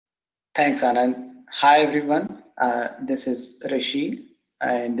Thanks, Anand. Hi, everyone. This is Rishi,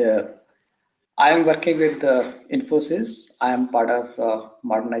 and I am working with Infosys. I am part of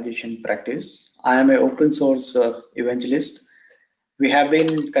modernization practice. I am an open source evangelist. We have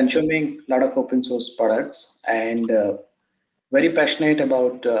been consuming a lot of open source products and very passionate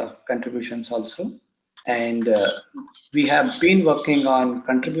about contributions also. And we have been working on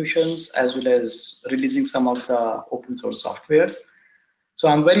contributions as well as releasing some of the open source softwares. So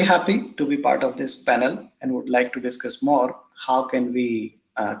I'm very happy to be part of this panel and would like to discuss more how can we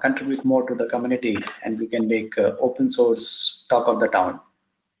contribute more to the community and we can make open source talk of the town.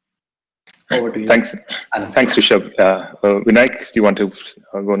 Over to you. Thanks, Anand. Thanks, Rishabh. Vinayak, do you want to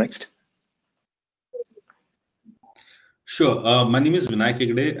go next? Sure. My name is Vinayak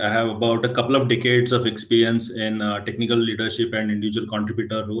Hegde. I have about a couple of decades of experience in technical leadership and individual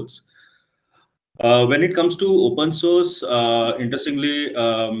contributor roles. When it comes to open source, interestingly,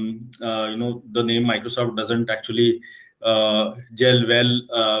 the name Microsoft doesn't actually gel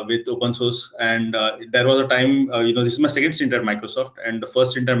well with open source. And there was a time, this is my second stint at Microsoft, and the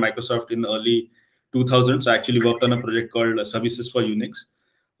first stint at Microsoft in the early 2000s, I actually worked on a project called Services for Unix,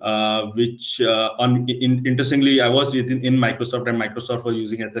 interestingly, I was in Microsoft, and Microsoft was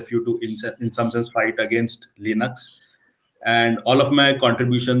using SFU to, in some sense, fight against Linux. And all of my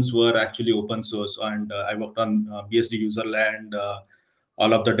contributions were actually open source, and I worked on BSD userland,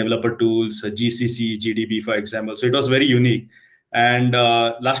 all of the developer tools, GCC, GDB, for example. So it was very unique. And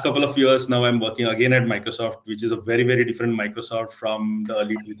last couple of years now, I'm working again at Microsoft, which is a very, very different Microsoft from the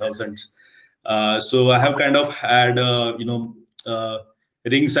early 2000s. So I have kind of had,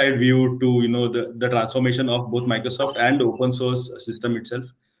 ringside view to the transformation of both Microsoft and the open source system itself.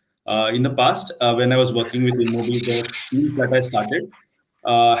 In the past, when I was working with Immobile, the teams that I started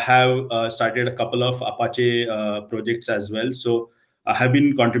have started a couple of Apache projects as well. So I have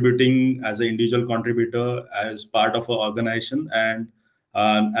been contributing as an individual contributor, as part of an organization, and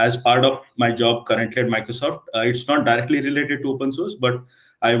as part of my job currently at Microsoft. It's not directly related to open source, but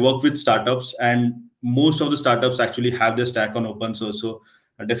I work with startups, and most of the startups actually have their stack on open source. So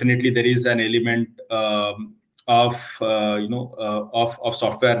definitely there is an element of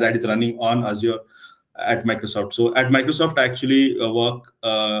software that is running on Azure at Microsoft. So at Microsoft, I actually work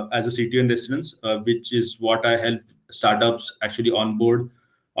as a CTO in residence, which is what I help startups actually onboard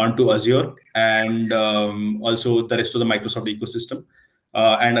onto Azure, and also the rest of the Microsoft ecosystem.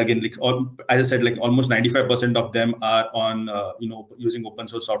 And again, as I said, almost 95% of them are on using open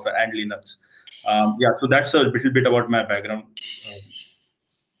source software and Linux. Yeah, so that's a little bit about my background.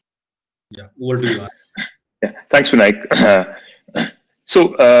 Yeah, over to you. Yeah, thanks, Vinayak.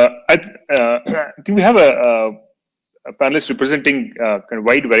 So I think we have a panelist representing kind of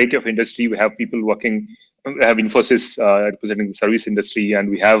wide variety of industry. We have people working. We have Infosys representing the service industry, and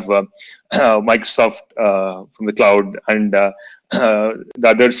we have Microsoft from the cloud, and the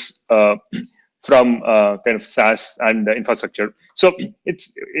others from kind of SaaS and infrastructure. So I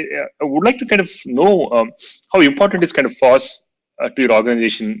would like to kind of know how important is kind of FOSS to your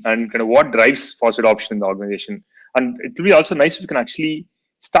organization, and kind of what drives FOSS adoption in the organization. And it will be also nice if you can actually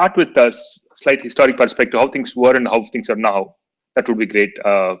start with a slight historic perspective, how things were and how things are now. That would be great.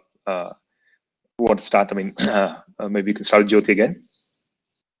 Who want to start? I mean, maybe you can start with Jyoti again.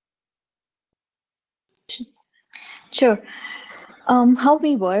 Sure. How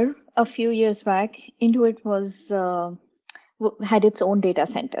we were a few years back, Intuit was had its own data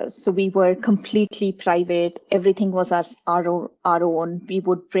centers. So we were completely private. Everything was our own. We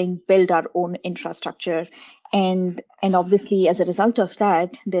would build our own infrastructure. And obviously, as a result of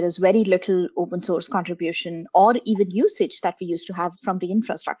that, there is very little open source contribution or even usage that we used to have from the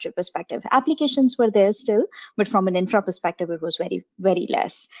infrastructure perspective. Applications were there still, but from an infra perspective, it was very, very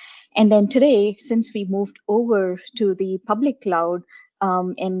less. And then today, since we moved over to the public cloud,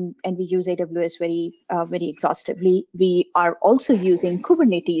 and we use AWS very exhaustively, we are also using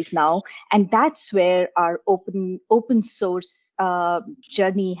Kubernetes now, and that's where our open source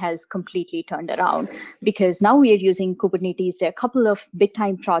journey has completely turned around, because now we are using Kubernetes. There are a couple of big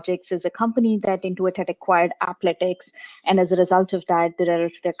time projects. As a company that Intuit had acquired Applytics, and as a result of that, there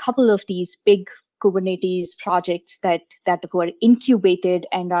are a couple of these big Kubernetes projects that were incubated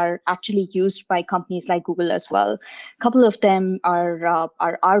and are actually used by companies like Google as well. A couple of them are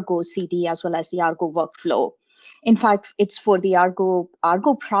Argo CD as well as the Argo workflow. In fact, it's for the Argo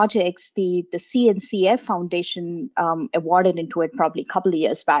projects, the CNCF Foundation awarded Intuit probably a couple of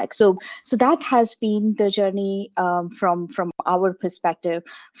years back. So that has been the journey from our perspective.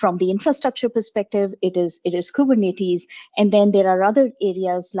 From the infrastructure perspective, it is Kubernetes, and then there are other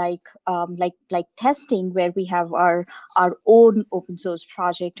areas like testing, where we have our own open source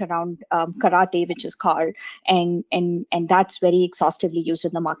project around Karate, which is called, and that's very exhaustively used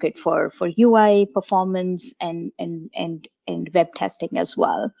in the market for UI performance and web testing as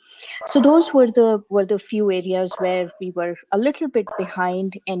well. So those were the few areas where we were a little bit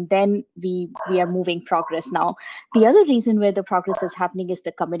behind, and then we are moving progress now. The other reason where the progress is happening is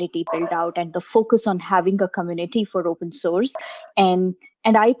the community build out and the focus on having a community for open source. And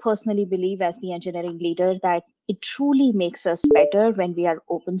I personally believe, as the engineering leader, that it truly makes us better when we are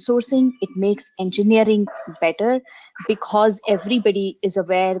open sourcing. It makes engineering better because everybody is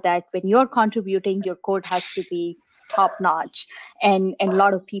aware that when you're contributing, your code has to be top notch, and a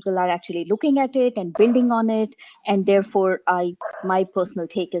lot of people are actually looking at it and building on it. And therefore, my personal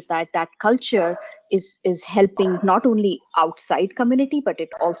take is that culture is helping not only outside community, but it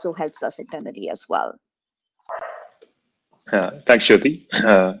also helps us internally as well. Thanks, Jyoti.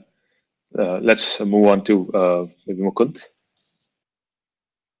 Let's move on to maybe Mukund.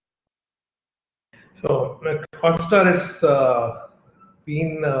 So Hotstar has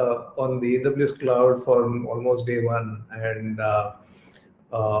been on the AWS cloud for almost day one, and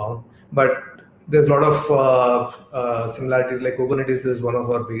but there's a lot of similarities. Like Kubernetes is one of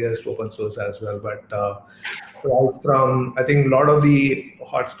our biggest open source as well, but right from, I think, a lot of the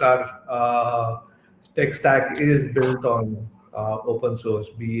Hotstar tech stack is built on open source,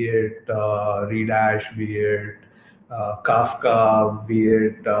 be it Redash, be it Kafka, be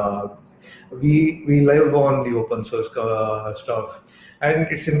it we live on the open source stuff, and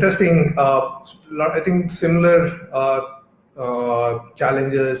it's interesting. I think similar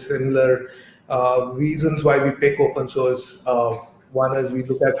challenges, similar reasons why we pick open source. One is we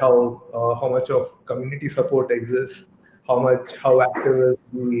look at how much of community support exists, how active is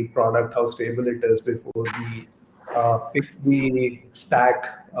the product, how stable it is before we pick the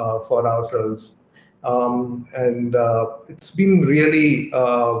stack for ourselves. And it's been really,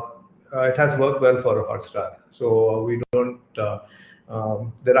 it has worked well for Hotstar. So we don't,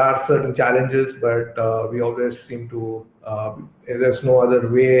 there are certain challenges, but we always seem to, there's no other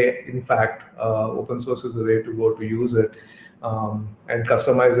way. In fact, open source is the way to go to use it and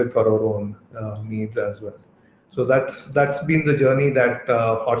customize it for our own needs as well. So that's been the journey that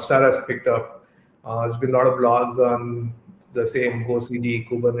Hotstar has picked up. There's been a lot of blogs on the same Go CD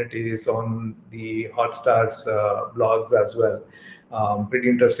Kubernetes on the Hotstar's blogs as well. Pretty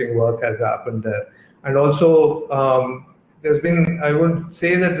interesting work has happened there. And also, there's been, I would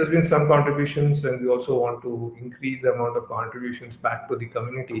say that there's been some contributions, and we also want to increase the amount of contributions back to the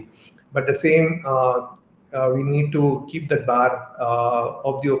community. But the same, we need to keep that bar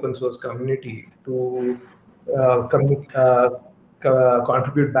of the open source community to contribute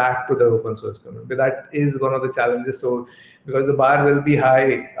back to the open source community. That is one of the challenges. So because the bar will be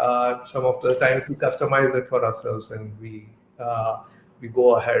high, some of the times we customize it for ourselves and we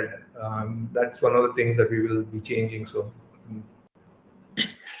go ahead. That's one of the things that we will be changing. So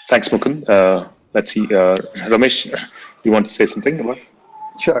thanks, Mukund. Let's see, Ramesh, you want to say something about?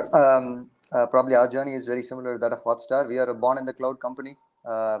 Sure. Probably our journey is very similar to that of Hotstar. We are a born in the cloud company.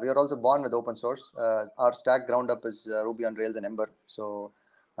 We are also born with open source. Our stack ground up is Ruby on Rails and Ember. So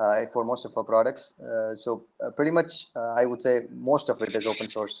for most of our products, pretty much I would say most of it is open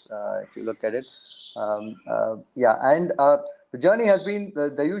source if you look at it. Yeah, and the journey has been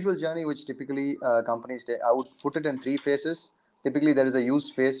the usual journey, which typically companies take. I would put it in 3 phases. Typically, there is a use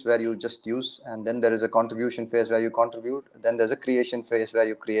phase where you just use, and then there is a contribution phase where you contribute. Then there's a creation phase where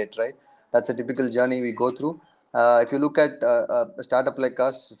you create, right? That's a typical journey we go through. If you look at a startup like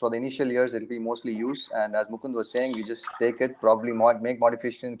us, for the initial years, it'll be mostly use. And as Mukund was saying, we just take it, probably make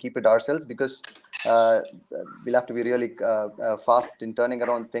modifications, keep it ourselves, because we'll have to be really fast in turning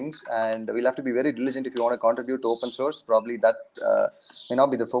around things. And we'll have to be very diligent if you want to contribute to open source. Probably that may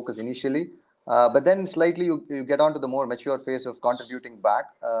not be the focus initially. But then slightly you get on to the more mature phase of contributing back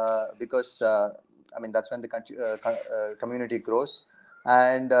because, I mean, that's when the community grows.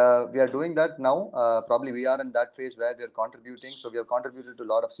 And we are doing that now. Probably we are in that phase where we are contributing. So we have contributed to a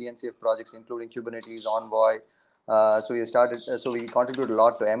lot of CNCF projects, including Kubernetes, Envoy. So we contribute a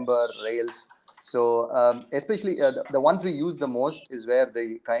lot to Ember, Rails. So especially the ones we use the most is where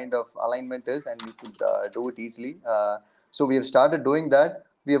the kind of alignment is, and we could do it easily. So we have started doing that.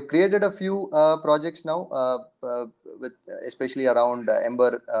 We have created a few projects now, with especially around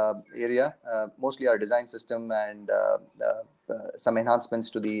Ember area, mostly our design system and some enhancements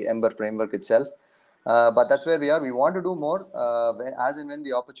to the Ember framework itself. But that's where we are. We want to do more. As and when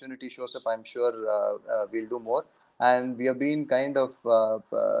the opportunity shows up, I'm sure we'll do more. and we have been kind of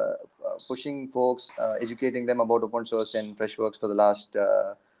pushing folks, educating them about open source and Freshworks for the last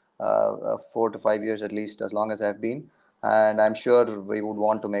 4 to 5 years at least, as long as I've been. And I'm sure we would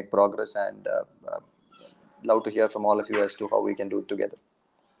want to make progress, and love to hear from all of you as to how we can do it together.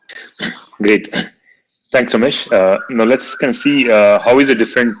 Great. Thanks, Ramesh. Now let's kind of see how is it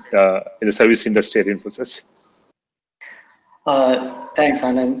different in the service industry at Infosys. Thanks,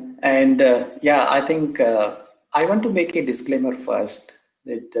 Anand. And yeah, I think I want to make a disclaimer first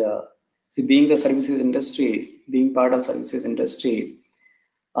that see, being the services industry, being part of services industry,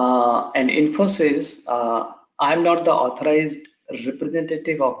 and Infosys, I'm not the authorized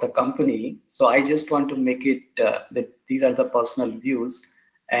representative of the company. So I just want to make it that these are the personal views,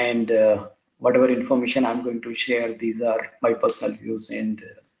 and whatever information I'm going to share, these are my personal views. And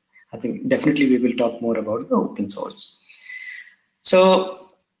I think definitely we will talk more about the open source.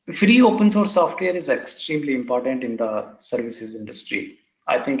 So free open source software is extremely important in the services industry.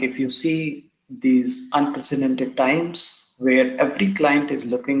 I think if you see these unprecedented times where every client is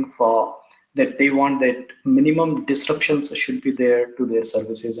looking for that, they want that minimum disruptions should be there to their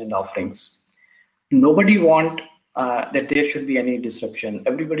services and offerings. Nobody want that there should be any disruption.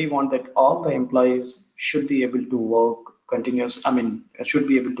 Everybody want that all the employees should be able to work should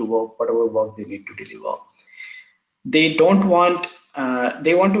be able to work whatever work they need to deliver. They don't want,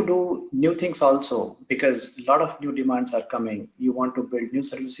 they want to do new things also, because a lot of new demands are coming. You want to build new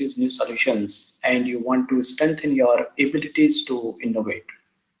services, new solutions, and you want to strengthen your abilities to innovate.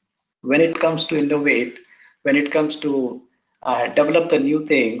 When it comes to innovate, when it comes to develop the new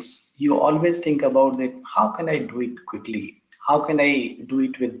things, you always think about that, how can I do it quickly? How can I do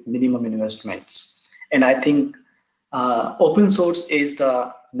it with minimum investments? And I think open source is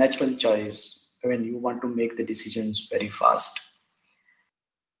the natural choice when you want to make the decisions very fast.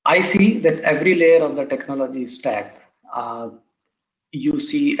 I see that every layer of the technology stack, you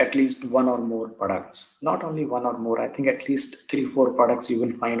see at least one or more products. Not only one or more, I think at least 3-4 products you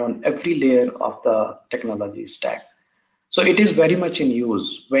will find on every layer of the technology stack. So it is very much in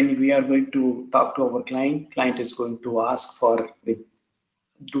use. When we are going to talk to our client is going to ask for,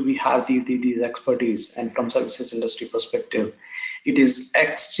 do we have these expertise? And from services industry perspective, it is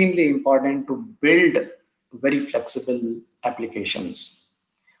extremely important to build very flexible applications.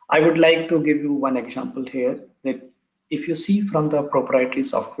 I would like to give you one example here, that if you see from the proprietary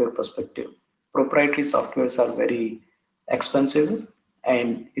software perspective, proprietary softwares are very expensive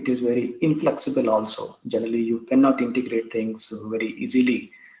and it is very inflexible also. Generally, you cannot integrate things very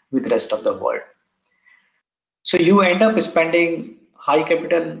easily with the rest of the world. So you end up spending high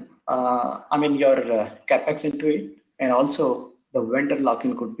capital, your capex into it, and also the vendor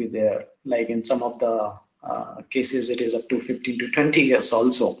lock-in could be there. Like in some of the cases, it is up to 15 to 20 years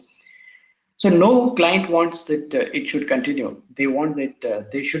also. So no client wants that it should continue. They want that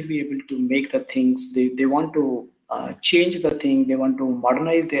they should be able to make the things, they want to change the thing, they want to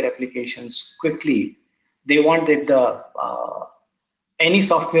modernize their applications quickly. They want that any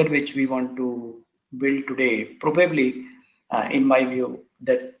software which we want to build today, probably in my view,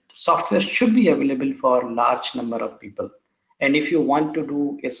 that software should be available for a large number of people. And if you want to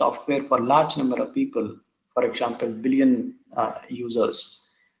do a software for large number of people, for example, billion users,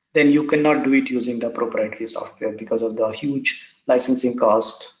 then you cannot do it using the proprietary software because of the huge licensing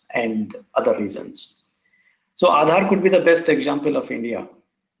cost and other reasons. So Aadhaar could be the best example of India,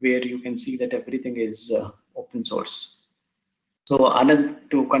 where you can see that everything is open source. So Anand,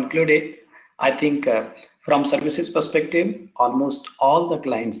 to conclude it, I think from services perspective, almost all the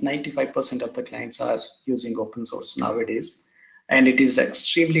clients, 95% of the clients are using open source nowadays. And it is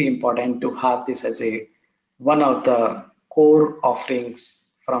extremely important to have this as one of the core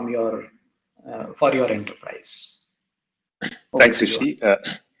offerings from your for your enterprise. Thanks, Rishi.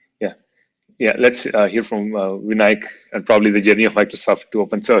 Yeah. Let's hear from Vinayak and probably the journey of Microsoft to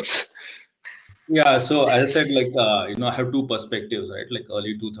open source. Yeah. So as I said, I have two perspectives, right? Like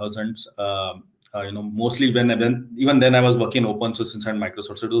early 2000s, mostly even then I was working open source inside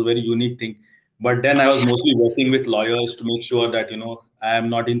Microsoft, so it was a very unique thing. But then I was mostly working with lawyers to make sure that I am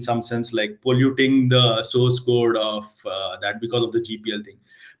not in some sense like polluting the source code of that because of the GPL thing.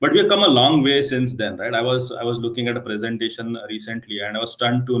 But we have come a long way since then, right? I was looking at a presentation recently, and I was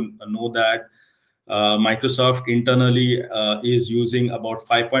stunned to know that Microsoft internally is using about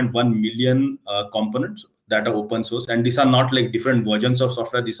 5.1 million components that are open source, and these are not like different versions of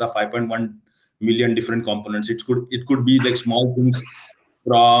software. These are 5.1 million different components. It could be like small things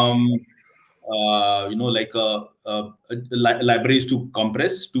from libraries to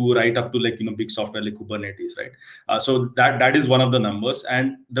compress to write up to big software like Kubernetes, right? So that is one of the numbers.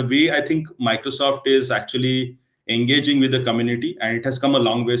 And the way I think Microsoft is actually engaging with the community, and it has come a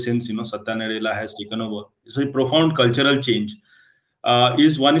long way since Satya Nadella has taken over. It's a profound cultural change.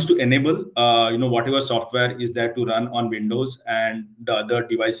 One is to enable whatever software is there to run on Windows and the other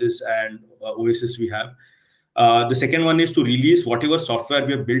devices and OSs we have. The second one is to release whatever software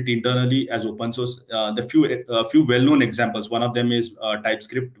we have built internally as open source. The few well-known examples. One of them is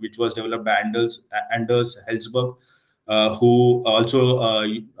TypeScript, which was developed by Anders Helsberg, who also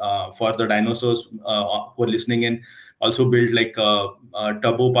for the dinosaurs who are listening in, also built like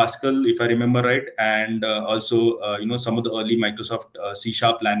Turbo Pascal, if I remember right, and also some of the early Microsoft C#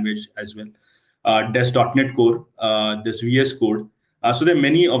 language as well. Des.NET Core, this VS Code. So there are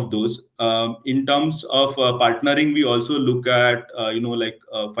many of those. In terms of partnering, we also look at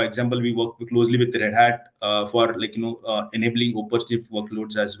for example, we work closely with Red Hat for enabling OpenShift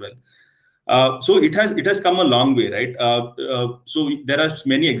workloads as well. So it has come a long way, right? So there are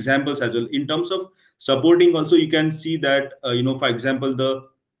many examples as well. In terms of supporting, also you can see that for example, the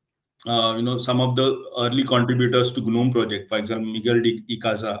some of the early contributors to GNOME project, for example, Miguel de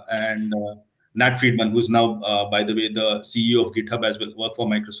Icaza and Nat Friedman, who's now, by the way, the CEO of GitHub as well, work for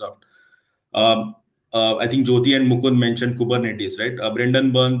Microsoft. I think Jyoti and Mukund mentioned Kubernetes, right?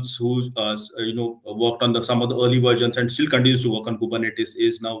 Brendan Burns, who worked on some of the early versions and still continues to work on Kubernetes,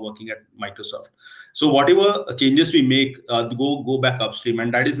 is now working at Microsoft. So whatever changes we make, go back upstream,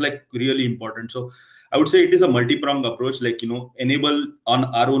 and that is like really important. So I would say it is a multi-pronged approach, like enable on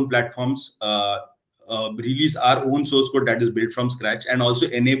our own platforms, release our own source code that is built from scratch, and also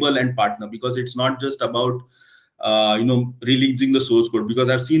enable and partner, because it's not just about releasing the source code. Because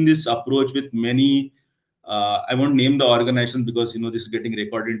I've seen this approach with many. I won't name the organization because this is getting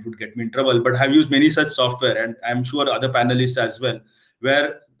recorded, it would get me in trouble. But I've used many such software, and I'm sure other panelists as well,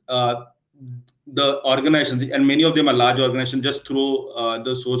 where the organizations, and many of them are large organizations, just throw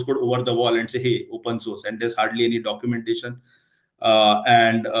the source code over the wall and say, hey, open source, and there's hardly any documentation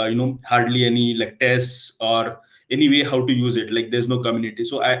and hardly any like tests or any way how to use it. Like there's no community.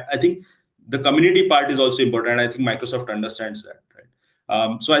 So I think the community part is also important, and I think Microsoft understands that,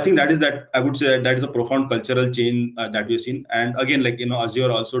 right? So I think I would say that is a profound cultural change that we've seen. And again, like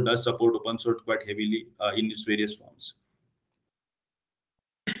Azure also does support open source quite heavily in its various forms.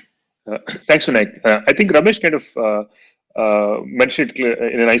 Thanks, Vinayak. I think Ramesh kind of mentioned it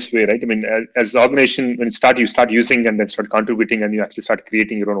in a nice way, right? I mean, as the organization, when you start using and then start contributing, and you actually start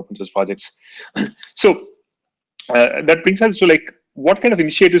creating your own open source projects. So that brings us to like, what kind of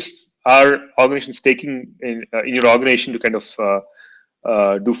initiatives are organizations taking in your organization to kind of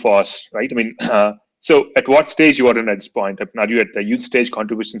do FOSS, right? I mean, so at what stage you are in at this point? Are you at the youth stage,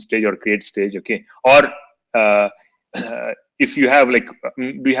 contribution stage, or create stage? Okay, or if you have like,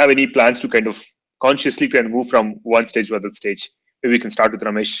 do you have any plans to kind of consciously try and move from one stage to another stage? Maybe we can start with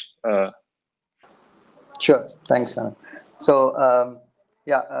Ramesh. Sure. Thanks, Anand. So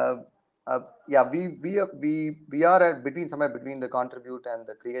we are at somewhere between the contribute and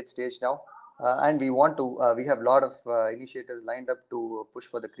the create stage now, and we have a lot of initiatives lined up to push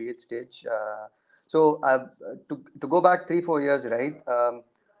for the create stage. So to go back 3-4 years, right?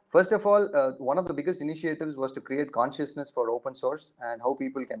 First of all, one of the biggest initiatives was to create consciousness for open source and how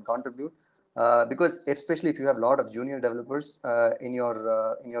people can contribute. Because especially if you have a lot of junior developers in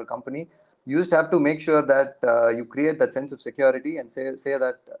your company, you just have to make sure that you create that sense of security and say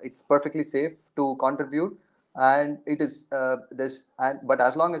that it's perfectly safe to contribute, and it is but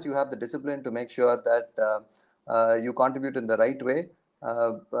as long as you have the discipline to make sure that you contribute in the right way,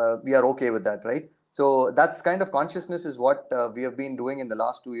 we are okay with that, right? So that's kind of consciousness is what we have been doing in the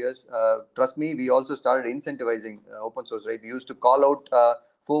last 2 years. Trust me, we also started incentivizing open source, right? We used to call out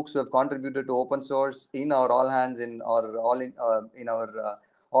folks who have contributed to open source in our all hands, in our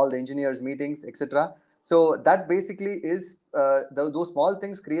all the engineers meetings, etc. So that basically is those small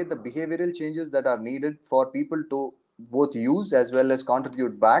things create the behavioral changes that are needed for people to both use as well as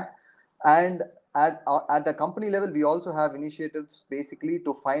contribute back. And at the company level, we also have initiatives basically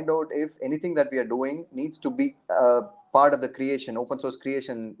to find out if anything that we are doing needs to be part of the creation, open source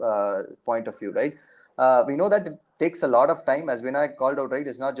creation point of view, right? We know that it takes a lot of time, as Vinayak called out, right?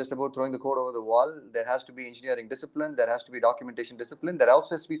 It's not just about throwing the code over the wall. There has to be engineering discipline. There has to be documentation discipline. There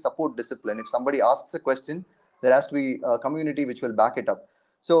also has to be support discipline. If somebody asks a question, there has to be a community which will back it up.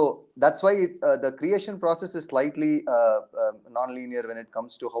 So that's why the creation process is slightly non-linear when it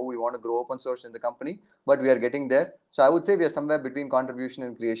comes to how we want to grow open source in the company, but we are getting there. So I would say we are somewhere between contribution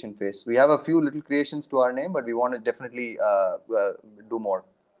and creation phase. We have a few little creations to our name, but we want to definitely do more.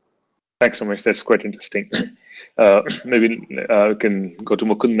 Thanks so much. That's quite interesting. Maybe we can go to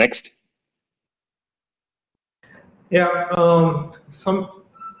Mukund next. Yeah,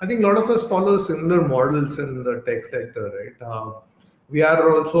 I think a lot of us follow similar models in the tech sector, right? We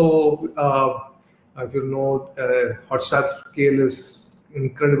are also, if you know, Hotstar's scale is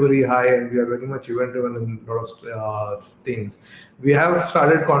incredibly high, and we are very much event-driven in a lot of things. We have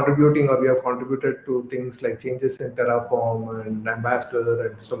started contributing, or we have contributed to things like changes in Terraform and Ambassador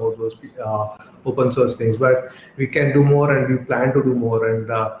and some of those open source things. But we can do more, and we plan to do more. And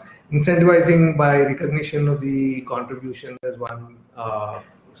incentivizing by recognition of the contribution is one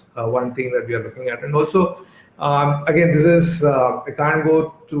thing that we are looking at. And also, again, this is I can't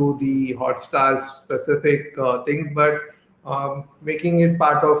go through the Hotstar specific things, but making it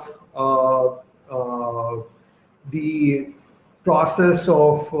part of the process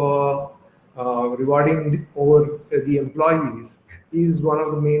of rewarding over the employees is one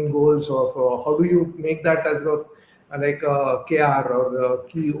of the main goals of how do you make that as a like a KR or the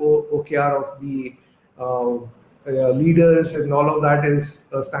key OKR of the leaders, and all of that is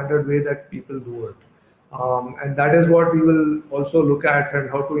a standard way that people do it. And that is what we will also look at, and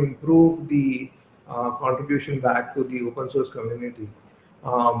how to improve the contribution back to the open source community.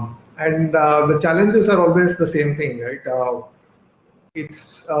 And the challenges are always the same thing, right?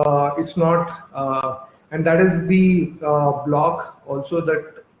 It's not, and that is the block also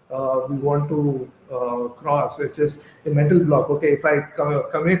that we want to cross, which is the mental block. Okay, if I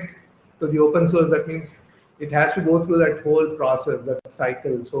commit to the open source, that means it has to go through that whole process, that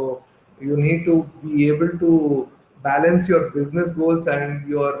cycle. So you need to be able to balance your business goals and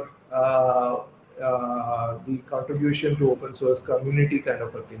your the contribution to open source community kind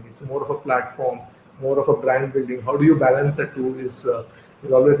of a thing. It's more of a platform, more of a brand building. How do you balance the two is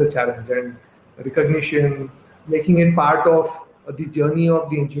always a challenge. And recognition, making it part of the journey of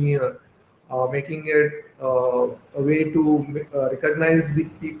the engineer, making it a way to recognize the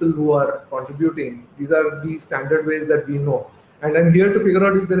people who are contributing. These are the standard ways that we know. And I'm here to figure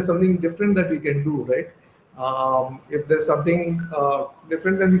out if there is something different that we can do, right? If there's something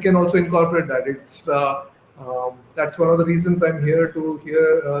different, then we can also incorporate that. It's that's one of the reasons I'm here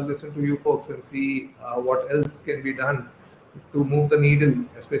to listen to you folks and see what else can be done to move the needle,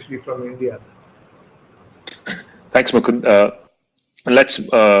 especially from India. Thanks, Mukund. Let's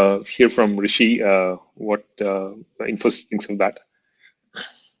hear from Rishi what Infosys thinks of that.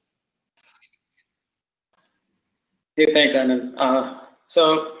 Yeah, thanks, Anand.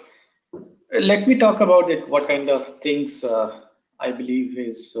 So let me talk about it, what kind of things I believe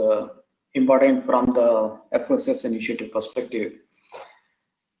is important from the FOSS initiative perspective.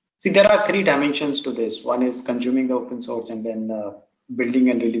 See, there are three dimensions to this. One is consuming the open source, and then building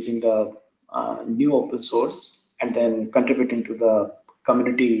and releasing the new open source, and then contributing to the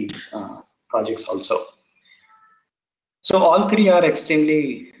community projects also. So all three are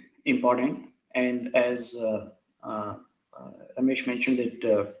extremely important. And as Ramesh mentioned, that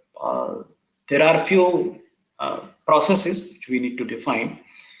there are a few processes which we need to define.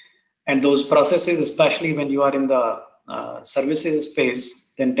 And those processes, especially when you are in the services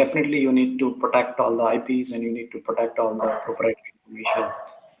space, then definitely you need to protect all the IPs, and you need to protect all the proprietary information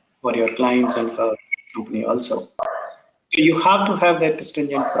for your clients and for company also. So you have to have that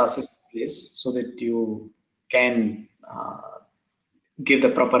stringent process in place so that you can give the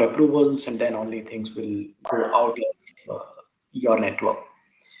proper approvals, and then only things will go out of your network.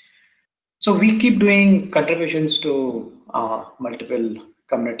 So we keep doing contributions to multiple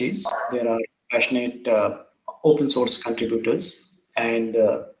communities. There are passionate open source contributors, and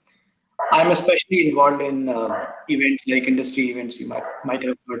I'm especially involved in events like industry events. You might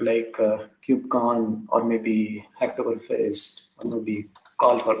have heard like KubeCon, or maybe Hacktoberfest, or maybe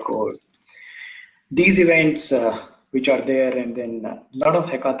Call for Code. These events which are there, and then a lot of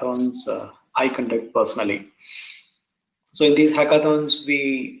hackathons I conduct personally. So in these hackathons,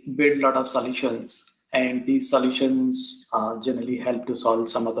 we build a lot of solutions, and these solutions generally help to solve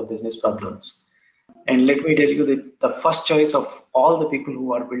some of the business problems. And let me tell you that the first choice of all the people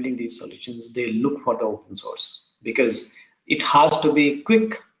who are building these solutions, they look for the open source, because it has to be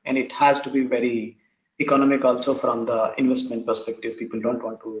quick, and it has to be very economic also from the investment perspective. People don't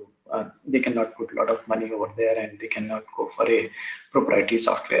want to, they cannot put a lot of money over there, and they cannot go for a proprietary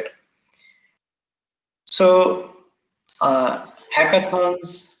software. So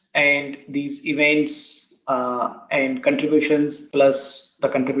hackathons and these events and contributions, plus the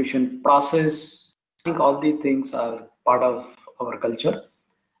contribution process, I think all these things are part of our culture,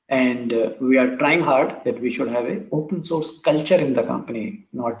 and we are trying hard that we should have an open source culture in the company,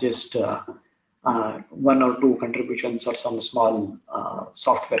 not just one or two contributions or some small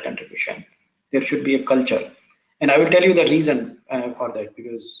software contribution. There should be a culture, and I will tell you the reason for that.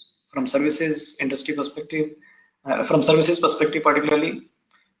 Because from services industry perspective, from services perspective particularly,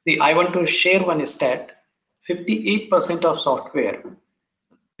 See, I want to share one stat. 58% of software,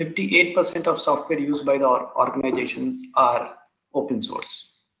 58% of software used by the organizations are open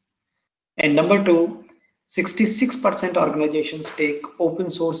source. And number two, 66% organizations take open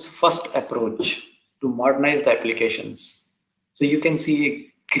source first approach to modernize the applications. So you can see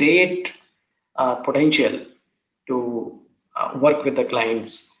a great potential to work with the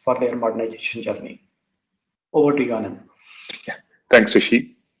clients for their modernization journey. Over to you, Anand. Yeah. Thanks,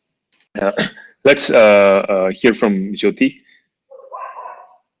 Rishi. Let's hear from Jyoti.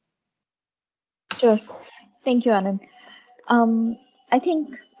 Sure. Thank you, Anand. I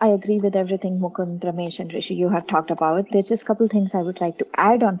think I agree with everything Mukund, Ramesh, and Rishi you have talked about. There's just a couple things I would like to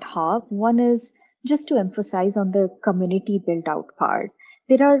add on top. One is just to emphasize on the community built out part.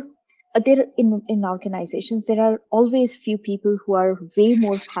 There in organizations there are always few people who are way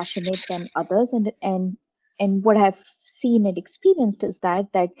more passionate than others, and what I've seen and experienced is that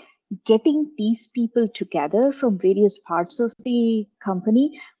getting these people together from various parts of the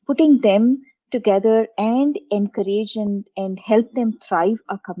company, putting them together and encourage and help them thrive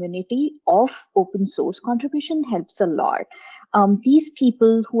a community of open source contribution helps a lot. These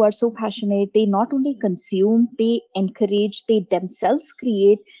people who are so passionate, they not only consume, they encourage, they themselves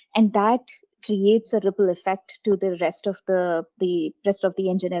create, and that creates a ripple effect to the rest of the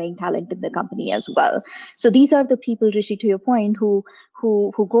engineering talent in the company as well. So these are the people, Rishi, to your point, who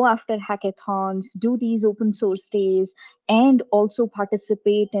go after hackathons, do these open source days, and also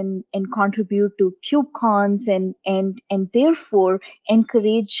participate and contribute to KubeCons and therefore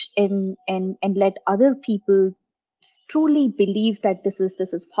encourage and let other people truly believe that this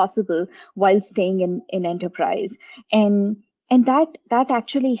is possible while staying in enterprise. And that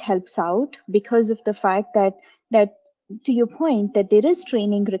actually helps out because of the fact that to your point that there is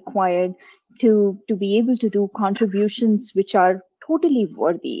training required to be able to do contributions which are totally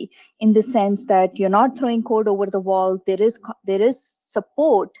worthy, in the sense that you're not throwing code over the wall. There is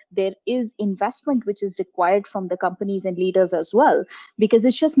support, there is investment which is required from the companies and leaders as well, because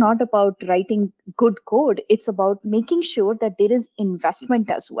it's just not about writing good code, it's about making sure that there is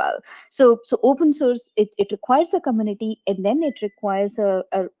investment as well. So open source, it requires a community, and then it requires a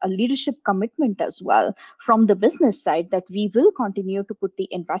leadership commitment as well from the business side, that we will continue to put the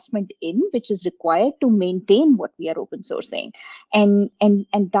investment in which is required to maintain what we are open sourcing. And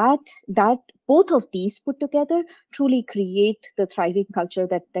that both of these put together truly create the thriving culture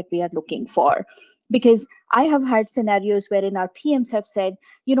that we are looking for. Because I have had scenarios wherein our PMs have said,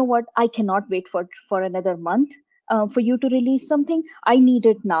 you know what, I cannot wait for another month for you to release something. I need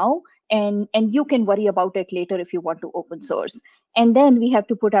it now, and you can worry about it later if you want to open source. And then we have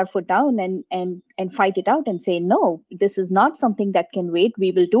to put our foot down and fight it out and say, no, this is not something that can wait.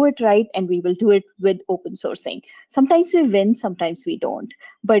 We will do it right, and we will do it with open sourcing. Sometimes we win, sometimes we don't.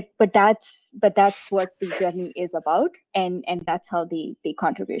 But that's what the journey is about, and that's how the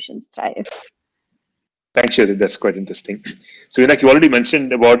contributions thrive. Thanks, Sherry. That's quite interesting. So, like you already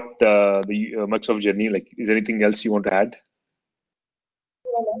mentioned about the Microsoft journey. Like, is there anything else you want to add?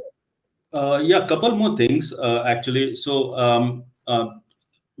 Yeah, a couple more things actually. So,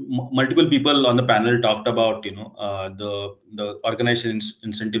 multiple people on the panel talked about the organization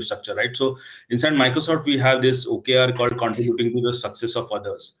incentive structure, right? So, inside Microsoft, we have this OKR called contributing to the success of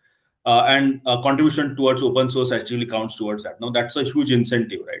others, and contribution towards open source actually counts towards that. Now, that's a huge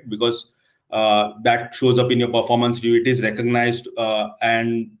incentive, right? Because that shows up in your performance review. It is recognized,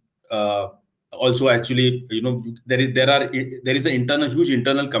 and also actually, there is an huge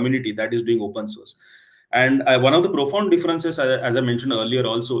internal community that is doing open source. And one of the profound differences, as I mentioned earlier,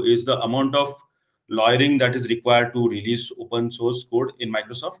 also is the amount of lawyering that is required to release open source code in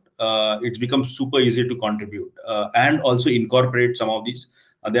Microsoft. It's become super easy to contribute and also incorporate some of these.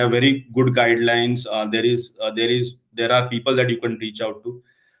 There are very good guidelines. There are people that you can reach out to.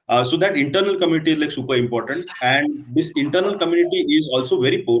 So that internal community is like super important, and this internal community is also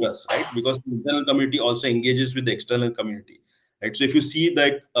very porous, right? Because the internal community also engages with the external community, right? So if you see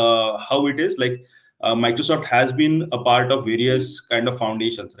like how it is, like Microsoft has been a part of various kind of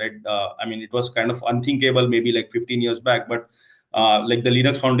foundations, right? I mean, it was kind of unthinkable maybe like 15 years back, but like the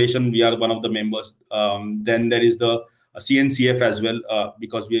Linux Foundation, we are one of the members. Then there is the CNCF as well,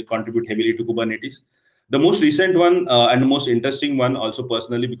 because we contribute heavily to Kubernetes. The most recent one and the most interesting one also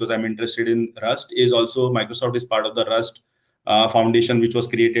personally, because I'm interested in Rust, is also Microsoft is part of the Rust Foundation, which was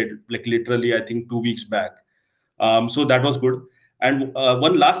created like literally, I think 2 weeks back. So that was good. And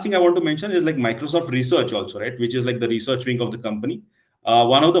one last thing I want to mention is like Microsoft Research also, right? Which is like the research wing of the company.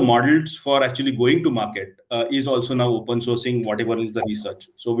 One of the models for actually going to market is also now open sourcing whatever is the research.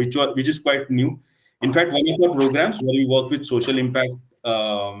 So which is quite new. In fact, one of our programs where we work with social impact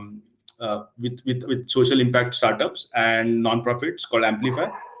with social impact startups and nonprofits called Amplify.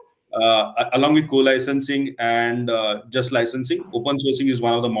 Along with co-licensing and just licensing, open sourcing is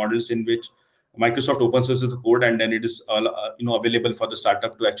one of the models in which Microsoft open sources the code, and then it is available for the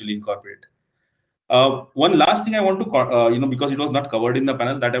startup to actually incorporate. One last thing I want to because it was not covered in the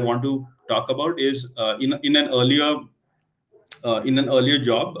panel, that I want to talk about is in an earlier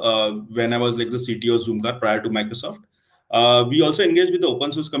job when I was like the CTO of Zoomcar prior to Microsoft. We also engaged with the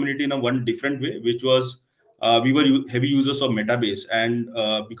open source community in a one different way, which was we were heavy users of Metabase, and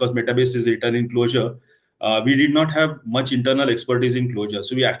because Metabase is written in Clojure, we did not have much internal expertise in Clojure.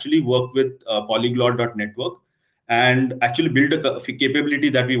 So we actually worked with polyglot.network and actually built a capability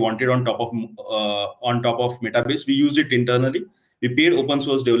that we wanted on top of Metabase. We used it internally. We paid open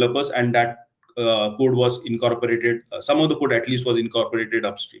source developers, and that code was incorporated. Some of the code at least was incorporated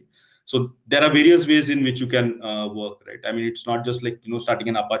upstream. So there are various ways in which you can work, right? I mean, it's not just like starting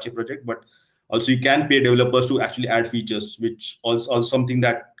an Apache project, but also you can pay developers to actually add features, which also something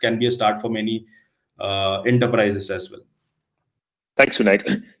that can be a start for many enterprises as well. Thanks,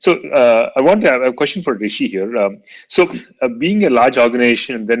 Vinayak. So I want to have a question for Rishi here. Being a large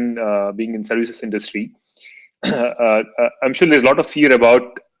organization and then being in services industry, I'm sure there's a lot of fear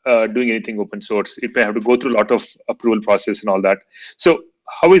about doing anything open source. It may have to go through a lot of approval process and all that. So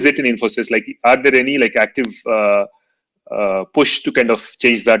how is it in Infosys? Like, are there any like active push to kind of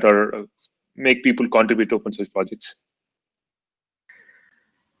change that or make people contribute to open source projects?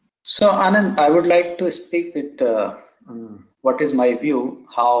 So Anand, I would like to speak that what is my view,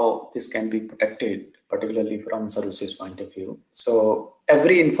 how this can be protected, particularly from services point of view. So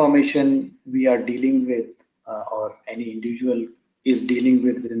every information we are dealing with or any individual is dealing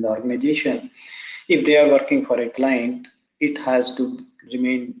with within the organization, if they are working for a client, it has to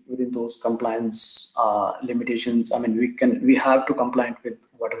remain within those compliance limitations. I mean, we have to comply with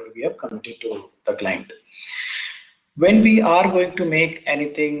whatever we have committed to the client. When we are going to make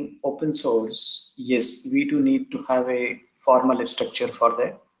anything open source, yes, we do need to have a formal structure for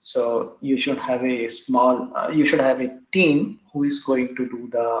that. So you should have a you should have a team who is going to do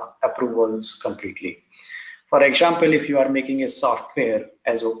the approvals completely. For example, if you are making a software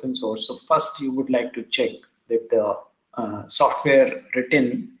as open source, so first you would like to check that the software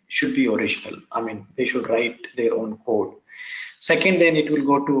written should be original. I mean, they should write their own code. Second, then it will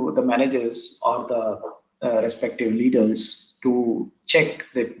go to the managers or the respective leaders to check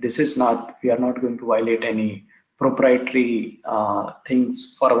that this is not, we are not going to violate any proprietary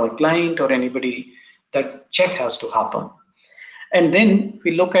things for our client or anybody. That check has to happen. And then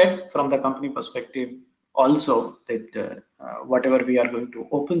we look at from the company perspective also that whatever we are going to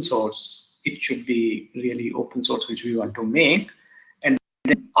open source, it should be really open source which we want to make. And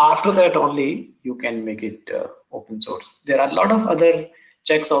then after that only you can make it open source. There are a lot of other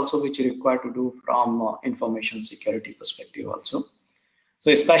checks also which you require to do from information security perspective also.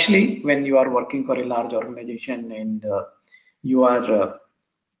 So especially when you are working for a large organization and you are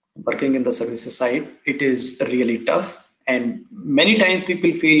working in the services side, it is really tough. And many times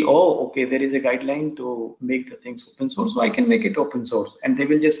people feel, oh, okay, there is a guideline to make the things open source, so I can make it open source. And they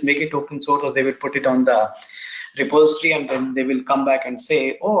will just make it open source, or they will put it on the repository, and then they will come back and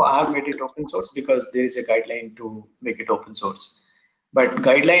say, oh, I have made it open source because there is a guideline to make it open source. But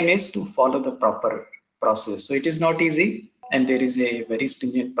guideline is to follow the proper process. So it is not easy, and there is a very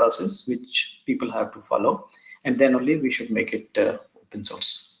stringent process which people have to follow, and then only we should make it open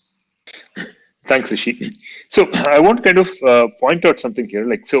source. Thanks, Rishi. So I want to kind of point out something here.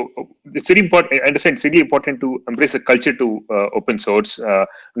 Like, so it's very important. I understand it's really important to embrace a culture to open source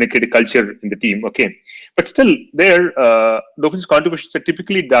and create a culture in the team. Okay, but still, there the open source contributions are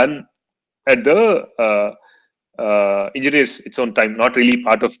typically done at the engineers its own time, not really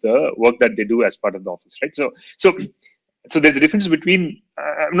part of the work that they do as part of the office, right? So there's a difference between.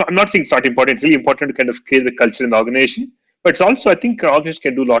 I'm not saying it's not important. It's really important to kind of create the culture in the organization. But it's also, I think organizations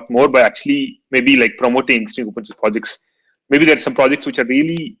can do a lot more by actually maybe like promoting interesting open source projects. Maybe there are some projects which are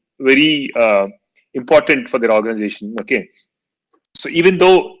really very important for their organization. Okay, so even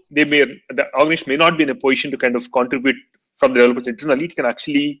though the organization may not be in a position to kind of contribute from the developers internally, it can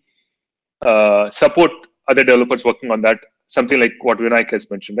actually support other developers working on that. Something like what Vinayak has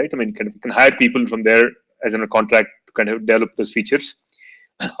mentioned, right? I mean, kind of you can hire people from there as in a contract to kind of develop those features,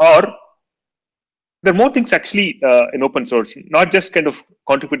 or there are more things actually in open source, not just kind of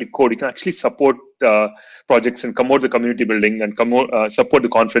contributing code. You can actually support projects and promote the community building and support the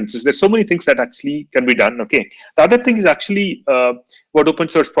conferences. There's so many things that actually can be done. Okay. The other thing is actually what open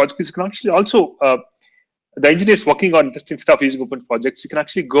source projects is, you can actually also, the engineers working on interesting stuff using open projects, you can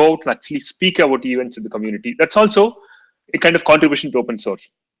actually go out and actually speak about events in the community. That's also a kind of contribution to open source.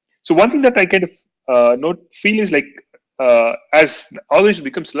 So one thing that I kind of feel is like as the organization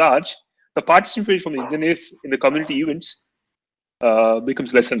becomes large, the participation from the engineers in the community events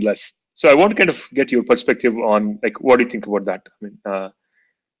becomes less and less. So I want to kind of get your perspective on like what do you think about that? I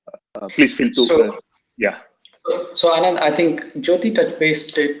mean, please feel to yeah. So Anand, I think Jyoti touch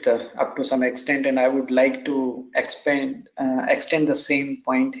based it up to some extent, and I would like to extend the same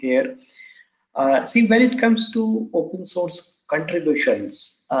point here. See, when it comes to open source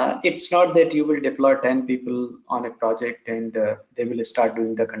contributions, it's not that you will deploy 10 people on a project and they will start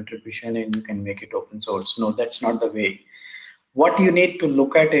doing the contribution and you can make it open source. No, that's not the way. What you need to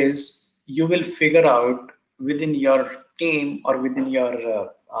look at is you will figure out within your team or within your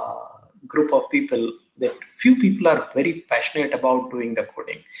group of people that few people are very passionate about doing the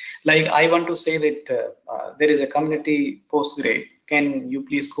coding. Like I want to say that there is a community Postgre. Can you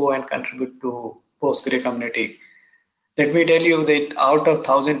please go and contribute to Postgre community? Let me tell you that out of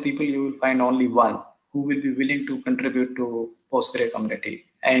 1,000 people, you will find only one who will be willing to contribute to Postgre community.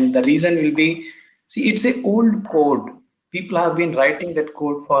 And the reason will be, see, it's an old code. People have been writing that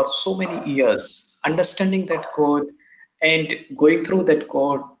code for so many years. Understanding that code and going through that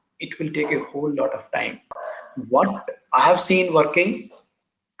code, it will take a whole lot of time. What I have seen working,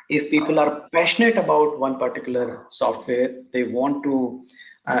 if people are passionate about one particular software, they want to,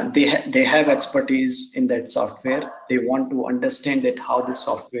 they have expertise in that software, they want to understand that how this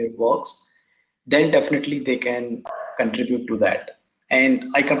software works, then definitely they can contribute to that. And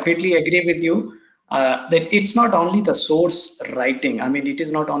I completely agree with you that it's not only the source writing. I mean, it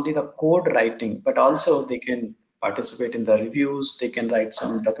is not only the code writing, but also they can participate in the reviews, they can write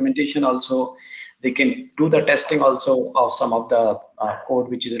some documentation also, they can do the testing also of some of the code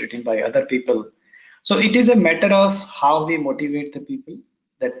which is written by other people. So it is a matter of how we motivate the people.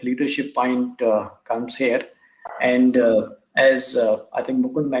 That leadership point comes here. And as I think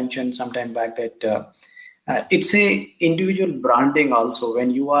Mukund mentioned sometime back that it's a individual branding also. When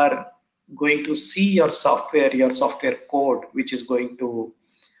you are going to see your software code, which is going to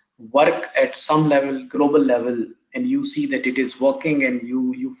work at some level, global level, and you see that it is working and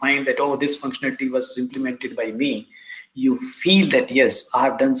you find that, oh, this functionality was implemented by me, you feel that, yes, I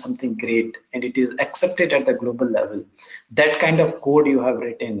have done something great and it is accepted at the global level. That kind of code you have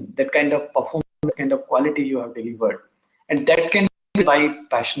written, that kind of performance, that kind of quality you have delivered. And that can be by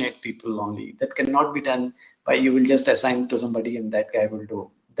passionate people only. That cannot be done by you will just assign to somebody and that guy will do.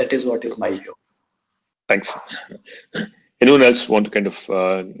 That is what is my view. Thanks. Anyone else want to kind of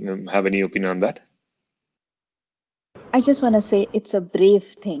have any opinion on that? I just want to say it's a brave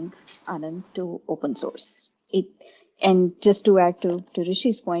thing, Anand, to open source. And just to add to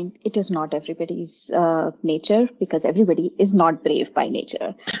Rishi's point, it is not everybody's nature because everybody is not brave by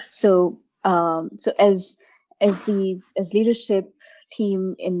nature. So as leadership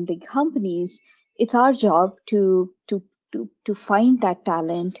team in the companies, it's our job to find that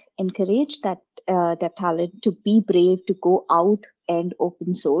talent, encourage that talent to be brave, to go out and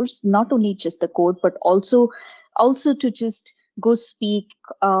open source, not only just the code, but also to just go speak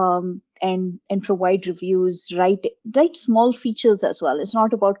and provide reviews, write small features as well. It's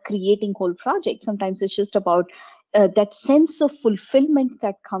not about creating whole projects. Sometimes it's just about that sense of fulfillment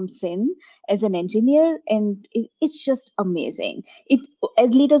that comes in as an engineer, and it's just amazing.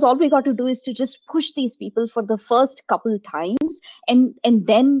 As leaders, all we got to do is to just push these people for the first couple times, and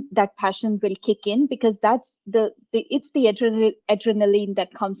then that passion will kick in, because that's it's the adrenaline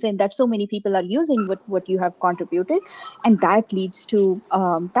that comes in that so many people are using what you have contributed, and that leads to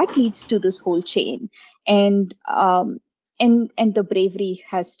this whole chain, and the bravery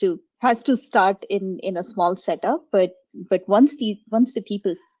has to start in a small setup, but once the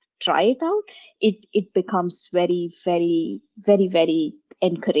people try it out, it becomes very, very, very, very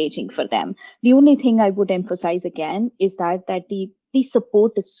encouraging for them. The only thing I would emphasize again is that the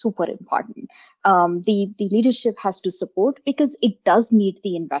support is super important. The leadership has to support, because it does need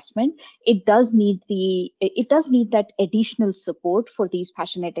the investment. It does need that additional support for these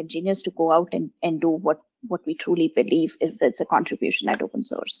passionate engineers to go out and do what we truly believe is that's a contribution at open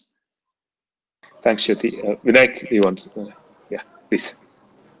source. Thanks, Jyoti. Vinayak, you want? Yeah, please.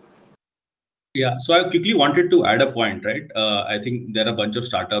 Yeah, so I quickly wanted to add a point, right? I think there are a bunch of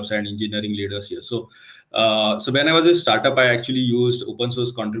startups and engineering leaders here. So when I was a startup, I actually used open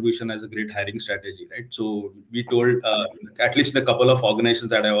source contribution as a great hiring strategy, right? So we told, at least in a couple of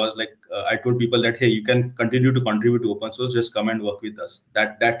organizations that I was like, I told people that, hey, you can continue to contribute to open source, just come and work with us.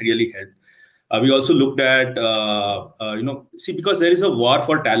 That really helped. We also looked at, see, because there is a war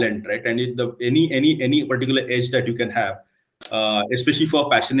for talent, right? And any particular edge that you can have, especially for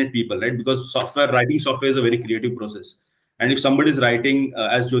passionate people, right? Because writing software is a very creative process. And if somebody is writing,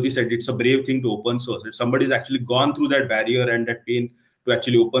 as Jyoti said, it's a brave thing to open source. If somebody's actually gone through that barrier and that pain to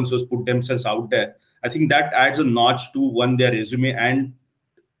actually open source, put themselves out there, I think that adds a notch to their resume, and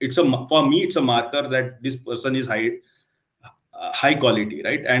for me it's a marker that this person is high quality,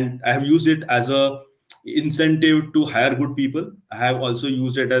 right? And I have used it as a incentive to hire good people. I have also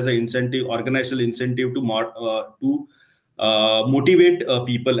used it as an incentive, organizational incentive to motivate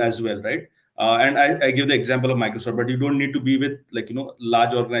people as well, right? And I give the example of Microsoft, but you don't need to be with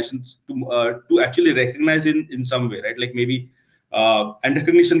large organizations to actually recognize in some way, right? Like maybe and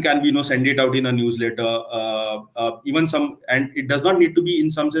recognition can be send it out in a newsletter, even some, and it does not need to be in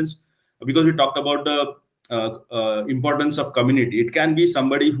some sense, because we talked about the importance of community. It can be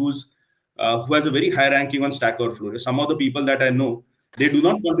somebody who has a very high ranking on Stack Overflow. Some of the people that I know, they do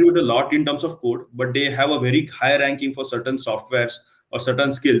not contribute a lot in terms of code, but they have a very high ranking for certain softwares or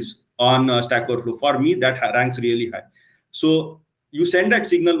certain skills on Stack Overflow. For me, that ranks really high. So you send that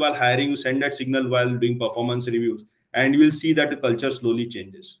signal while hiring, you send that signal while doing performance reviews, and you will see that the culture slowly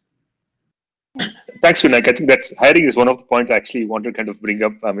changes. Thanks, Vinayak. I think that's hiring is one of the points I actually want to kind of bring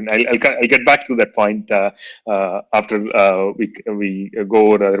up. I mean, I'll get back to that point after we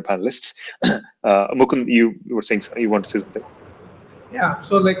go over other panelists. Mukund, you were saying you want to say something? Yeah.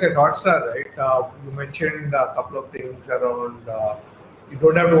 So like at Hotstar, right? You mentioned a couple of things around. You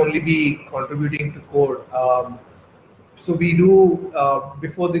don't have to only be contributing to code. So we do,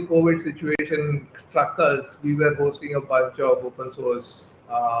 before the COVID situation struck us, we were hosting a bunch of open source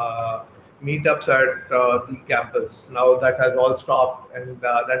meetups at the campus. Now that has all stopped, and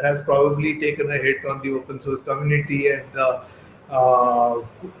that has probably taken a hit on the open source community and the whole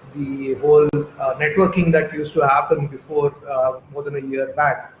networking that used to happen before more than a year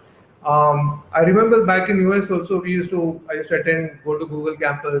back. I remember back in US also, I used to attend, go to Google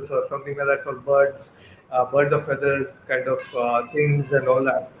campus or something like that for birds of feathers kind of things and all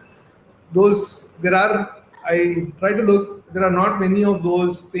that. I try to look, there are not many of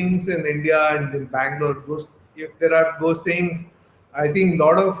those things in India and in Bangalore. If there are those things, I think a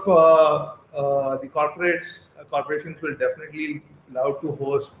lot of the corporations will definitely love to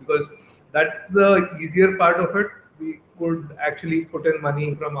host, because that's the easier part of it. We could actually put in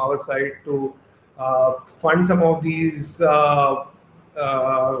money from our side to fund some of these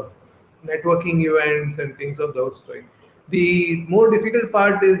networking events and things of those things. The more difficult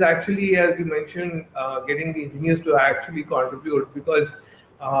part is actually, as you mentioned, getting the engineers to actually contribute, because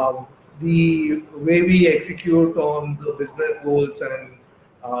the way we execute on the business goals and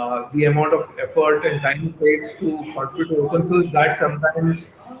the amount of effort and time it takes to contribute to open source, that sometimes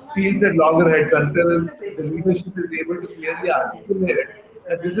feels at loggerheads until the leadership is able to clearly articulate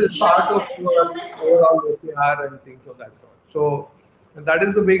that this is part of your overall OKR and things of that sort. So that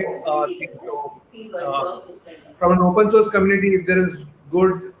is the big thing. So, from an open source community, if there is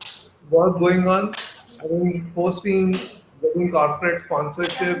good work going on, I mean, posting, getting corporate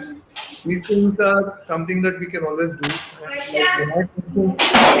sponsorships, these things are something that we can always do.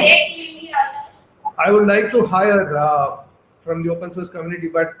 I would like to hire from the open source community,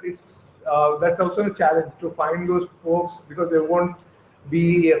 but that's also a challenge to find those folks, because they won't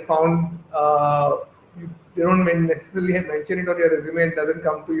be found. They don't necessarily mention it on your resume. It doesn't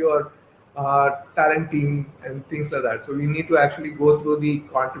come to your talent team and things like that. So we need to actually go through the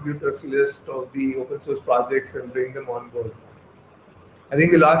contributors list of the open source projects and bring them on board. I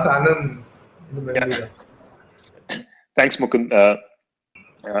think we lost Anand in the middle. Yeah. Thanks, Mukund.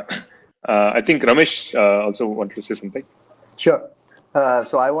 I think Ramesh also wanted to say something. Sure.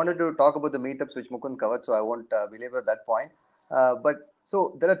 So I wanted to talk about the meetups which Mukund covered, so I won't belabor that point. But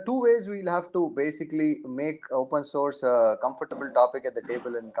so there are two ways we'll have to basically make open source a comfortable topic at the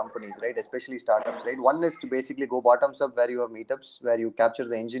table in companies, right? Especially startups, right? One is to basically go bottoms up, where you have meetups, where you capture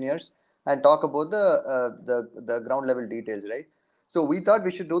the engineers and talk about the ground level details, right? So we thought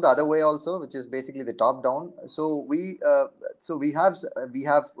we should do the other way also, which is basically the top down. So we have I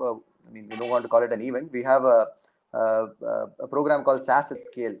mean, we don't want to call it an event. We have a program called SaaS at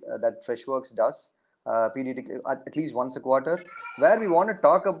Scale that Freshworks does periodically, at least once a quarter, where we want to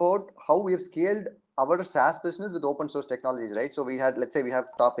talk about how we have scaled our SaaS business with open source technologies, right? So we had, let's say we have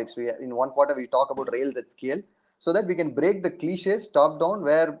topics. In one quarter, we talk about Rails at scale, so that we can break the cliches top down,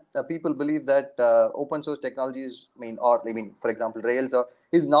 where people believe that open source technologies, for example, Rails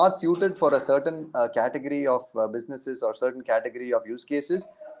is not suited for a certain category of businesses or certain category of use cases.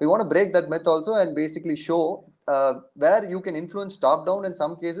 We want to break that myth also and basically show where you can influence top down in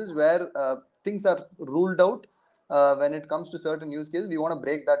some cases, where things are ruled out when it comes to certain use cases. We want to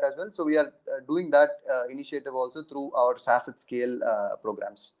break that as well. So we are doing that initiative also through our SaaS at Scale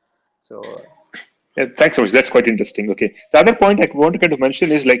programs. So Yeah, thanks so much. That's quite interesting. Okay. The other point I want to kind of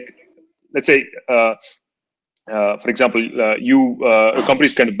mention is like, let's say, for example,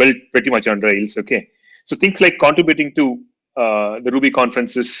 companies kind of built pretty much on Rails. Okay. So things like contributing to the Ruby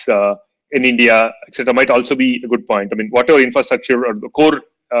conferences in India, etc., might also be a good point. I mean, whatever infrastructure or the core,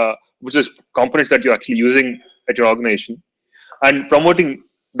 which is components that you're actually using at your organization, and promoting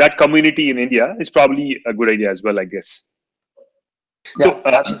that community in India is probably a good idea as well, I guess. Yeah, So,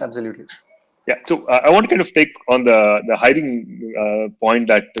 absolutely. yeah, so I want to kind of take on the hiring point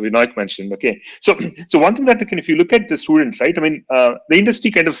that Vinayak mentioned. Okay, so one thing that if you look at the students, right? I mean, the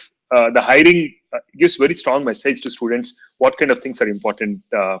industry kind of the hiring gives very strong message to students what kind of things are important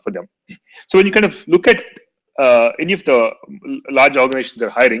for them. So when you kind of look at any of the large organizations that are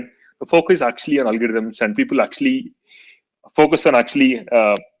hiring, the focus is actually on algorithms, and people actually focus on actually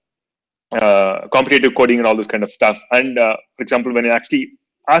competitive coding and all this kind of stuff. And for example, when I actually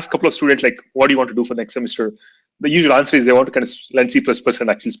ask a couple of students like, what do you want to do for next semester? The usual answer is they want to kind of learn C++ and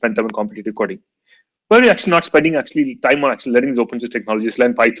actually spend time on competitive coding. But you're actually not spending actually time on actually learning these open source technologies,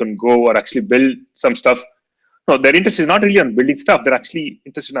 learn Python, Go, or actually build some stuff. No, their interest is not really on building stuff. They're actually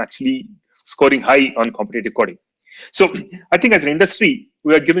interested in actually scoring high on competitive coding. So I think as an industry,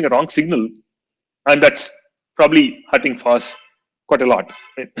 we are giving a wrong signal, and that's probably hurting FOSS quite a lot.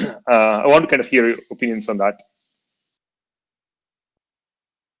 I want to kind of hear your opinions on that.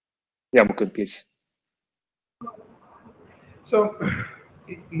 Yeah, Mukund, please. So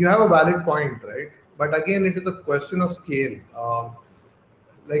you have a valid point, right? But again, it is a question of scale.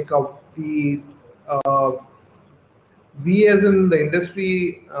 We as in the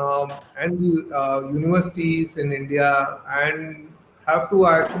industry and universities in India and have to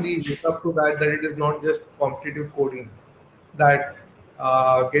actually look up to that it is not just competitive coding that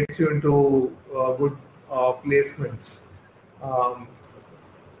gets you into good placements.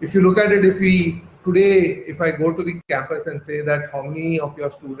 If you look at it, if I go to the campus and say that how many of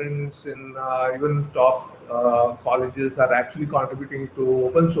your students in even top colleges are actually contributing to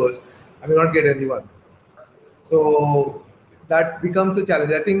open source, I may not get anyone. So that becomes a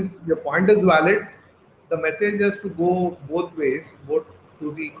challenge. I think your point is valid. The message has to go both ways, both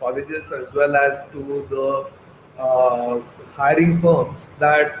to the colleges as well as to the hiring firms,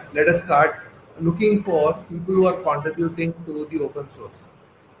 that let us start looking for people who are contributing to the open source.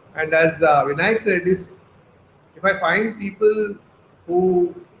 And as Vinayak said, if I find people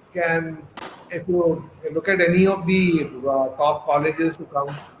who can, if you look at any of the top colleges who come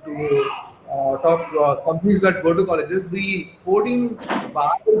to top companies that go to colleges, the coding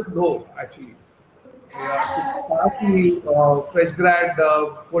bar is low actually. To start the fresh grad,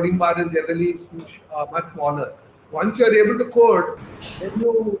 coding bar is generally much smaller. Once you are able to code, then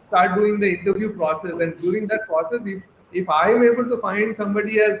you start doing the interview process, and during that process, if I am able to find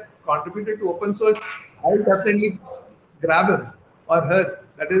somebody has contributed to open source, I'll definitely grab him or her.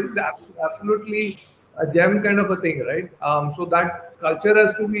 That is absolutely a gem kind of a thing, right? So that culture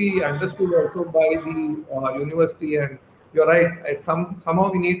has to be understood also by the university, and you're right.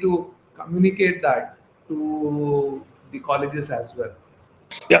 Somehow we need to communicate that to the colleges as well.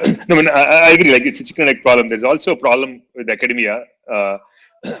 Yeah, no, I mean, I agree. Like, it's a chicken egg problem. There's also a problem with academia,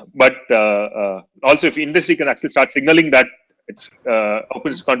 but also if industry can actually start signaling that it's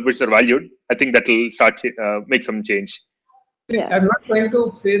open source contributions are valued, I think that will start make some change. Yeah. I'm not trying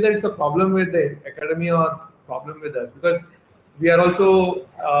to say that it's a problem with the academia or problem with us, because we are also,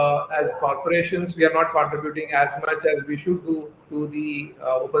 as corporations, we are not contributing as much as we should do to the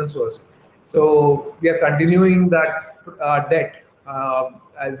open source. So we are continuing that debt,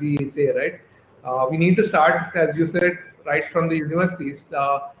 as we say, right? We need to start, as you said, right from the universities.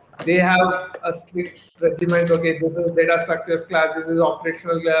 They have a strict regiment. Okay, this is data structures class. This is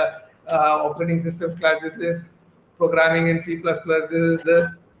operational operating systems class. This is programming in C++. This is this.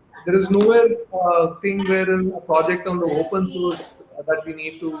 There is nowhere thing wherein a project on the open source that we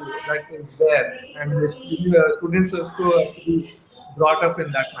need to, that is there, and the students are to be brought up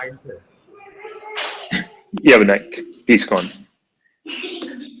in that mindset. Yeah, Vinayak, please go on.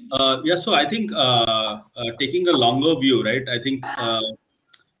 Yeah, so I think taking a longer view, right? I think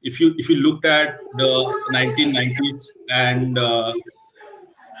if you looked at the 1990s and I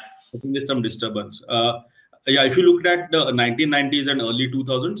think there's some disturbance. Yeah, if you looked at the 1990s and early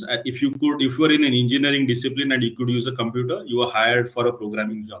 2000s, if you were in an engineering discipline and you could use a computer, you were hired for a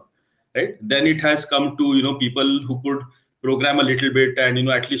programming job, right? Then it has come to people who could program a little bit and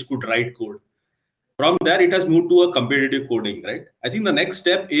at least could write code. From there, it has moved to a competitive coding, right? I think the next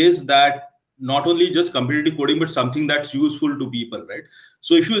step is that not only just competitive coding, but something that's useful to people, right?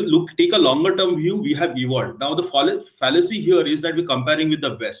 So if you take a longer term view, we have evolved. Now, the fallacy here is that we're comparing with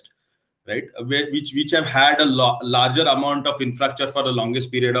the West. right? Which have had a larger amount of infrastructure for the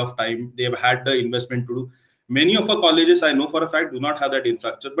longest period of time. They have had the investment to do. Many of our colleges, I know for a fact, do not have that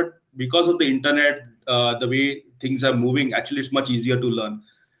infrastructure, but because of the internet, the way things are moving, actually it's much easier to learn.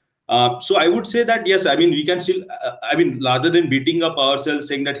 So I would say that, yes, I mean, we can still, rather than beating up ourselves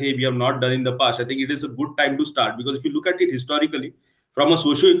saying that, hey, we have not done in the past, I think it is a good time to start, because if you look at it historically, from a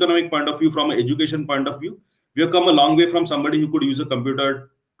socio-economic point of view, from an education point of view, we have come a long way from somebody who could use a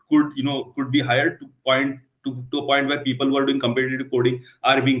computer, could be hired to a point where people who are doing competitive coding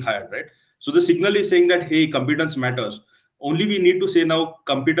are being hired, right? So the signal is saying that, hey, competence matters. Only we need to say now,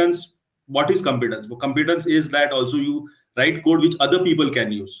 competence, what is competence? Well, competence is that also you write code which other people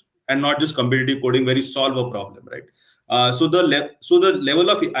can use, and not just competitive coding where you solve a problem, right? So the level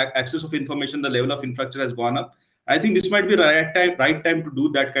of access of information, the level of infrastructure has gone up. I think this might be the right time to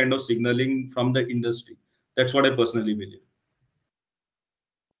do that kind of signaling from the industry. That's what I personally believe.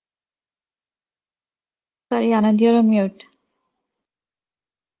 Sorry, Anand, you're on mute.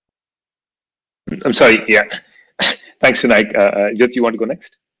 I'm sorry. Yeah. Thanks, Vinayak. Jyoti, you want to go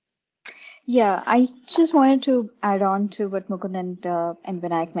next? Yeah, I just wanted to add on to what Mukund and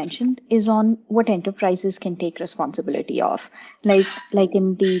Vinayak mentioned is on what enterprises can take responsibility of. Like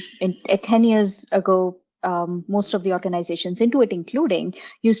in 10 years ago, most of the organizations, Intuit including,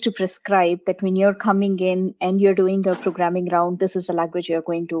 used to prescribe that when you're coming in and you're doing a programming round, this is the language you're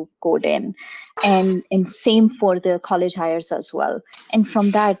going to code in, and same for the college hires as well. And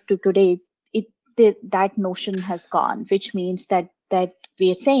from that to today, that notion has gone, which means that we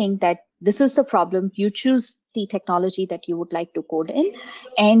are saying that this is the problem. You choose the technology that you would like to code in,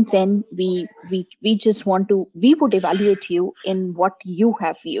 and then we would evaluate you in what you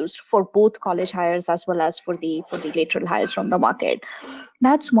have used for both college hires as well as for the lateral hires from the market.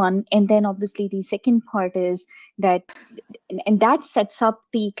 That's one. And then obviously the second part is that, and that sets up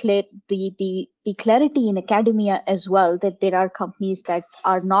the clarity in academia as well, that there are companies that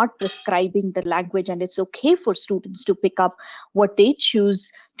are not prescribing the language, and it's okay for students to pick up what they choose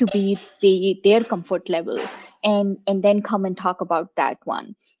to be their comfort level, and then come and talk about that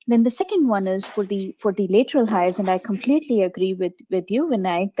one. Then the second one is for the lateral hires, and I completely agree with you,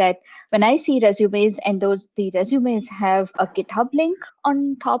 Vinayak, that when I see resumes and the resumes have a GitHub link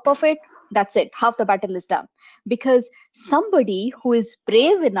on top of it, that's it. Half the battle is done. Because somebody who is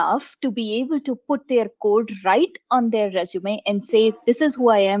brave enough to be able to put their code right on their resume and say, this is who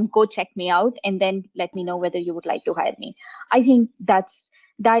I am, go check me out, and then let me know whether you would like to hire me. I think that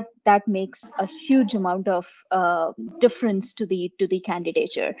makes a huge amount of difference to the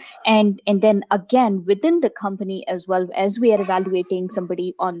candidature. And then again, within the company as well, as we are evaluating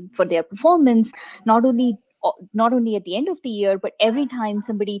somebody for their performance, not only at the end of the year, but every time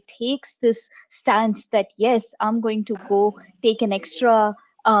somebody takes this stance that, yes, I'm going to go take an extra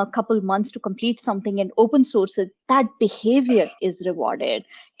couple months to complete something and open source it, that behavior is rewarded.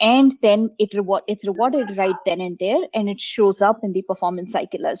 And then it's rewarded right then and there, and it shows up in the performance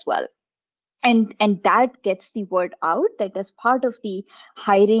cycle as well. And that gets the word out that as part of the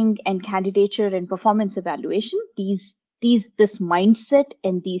hiring and candidature and performance evaluation, this mindset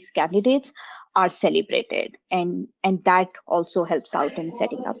and these candidates are celebrated, and that also helps out in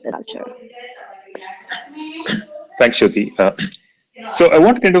setting up the culture. Thanks, Jyoti. So I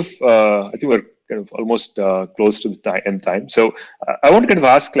want to kind of, I think we're kind of almost close to the end time. So I want to kind of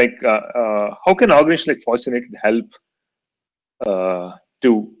ask, like, how can organizations like FOSS United help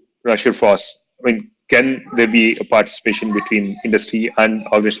to nurture FOSS? I mean, can there be a participation between industry and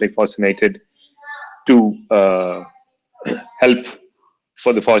organizations like FOSS United to help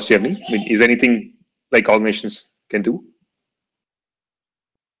for the FOSS journey? I mean, is there anything like organizations can do?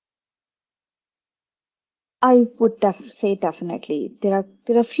 I would say definitely. There are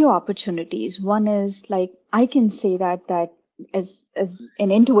a few opportunities. One is, like, I can say that as an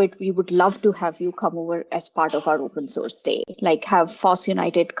Intuit, we would love to have you come over as part of our open source day. Like, have FOSS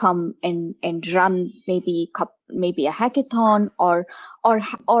United come and run maybe a hackathon, or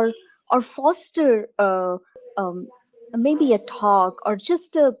foster maybe a talk, or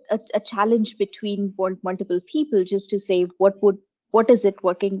just a challenge between multiple people, just to say what is it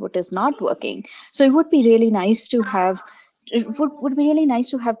working, what is not working. So it would be really nice to have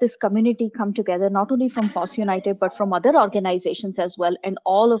this community come together, not only from FOSS United, but from other organizations as well, and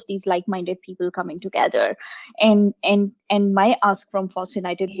all of these like-minded people coming together. And my ask from FOSS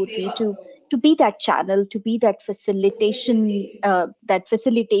United would be to be that channel, to be that facilitating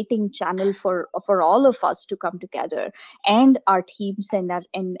channel for all of us to come together, and our teams and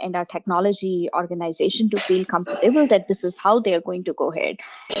our technology organization to feel comfortable that this is how they're going to go ahead.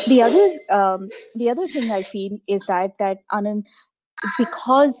 The other thing I feel is that Anand,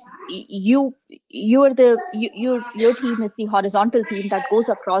 because your team is the horizontal team that goes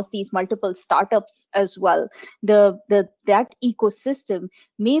across these multiple startups as well. That ecosystem,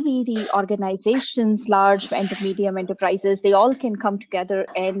 maybe the organizations, large and medium enterprises, they all can come together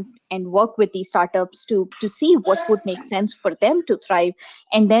and work with these startups to see what would make sense for them to thrive,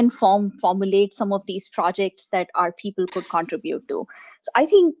 and then formulate some of these projects that our people could contribute to. So I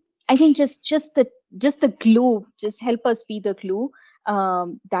think just the glue, just help us be the glue.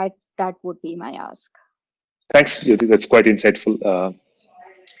 That would be my ask. Thanks, Jyoti. That's quite insightful.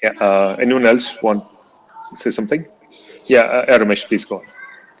 Anyone else want to say something? Yeah, Ramesh, please go on.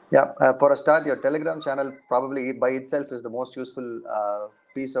 Yeah, for a start, your Telegram channel probably by itself is the most useful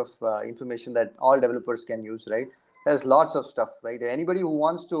piece of information that all developers can use, right? There's lots of stuff, right? Anybody who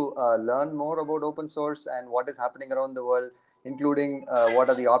wants to learn more about open source and what is happening around the world, including what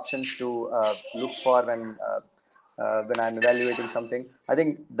are the options to look for when I'm evaluating something, I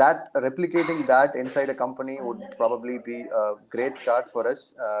think that replicating that inside a company would probably be a great start for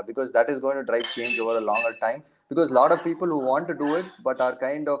us because that is going to drive change over a longer time. Because a lot of people who want to do it but are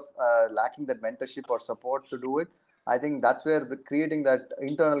kind of lacking that mentorship or support to do it. I think that's where creating that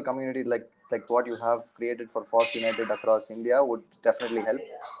internal community like what you have created for FOSS United across India would definitely help,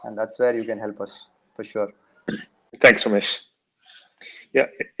 and that's where you can help us for sure. Thanks, Ramesh. Yeah,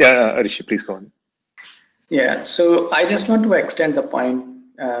 Rishi, please go on. Yeah, so I just want to extend the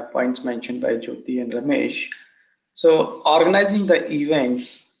points mentioned by Jyoti and Ramesh. So organizing the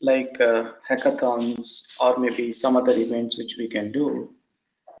events like hackathons or maybe some other events which we can do,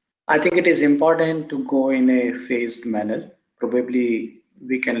 I think it is important to go in a phased manner. Probably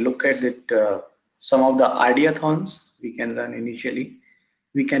we can look at it, some of the ideathons we can run initially.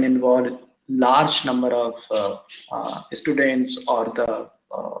 We can involve large number of students or the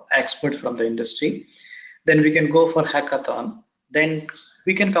experts from the industry. Then we can go for hackathon. Then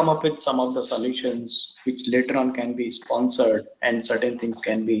we can come up with some of the solutions which later on can be sponsored, and certain things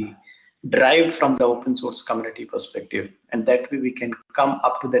can be derived from the open source community perspective. And that way we can come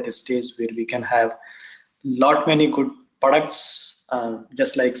up to that stage where we can have lot many good products,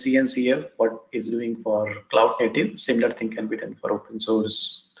 just like CNCF, what is doing for cloud native. Similar thing can be done for open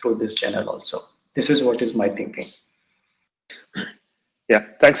source through this channel also. This is what is my thinking. Yeah,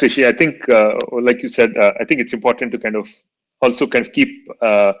 thanks, Rishi. I think, like you said, I think it's important to kind of also kind of keep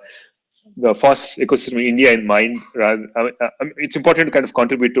the FOSS ecosystem in India in mind. It's important to kind of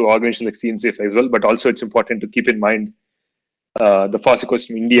contribute to organizations like CNCF as well, but also it's important to keep in mind the FOSS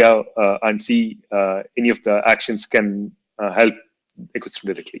ecosystem in India and see any of the actions can help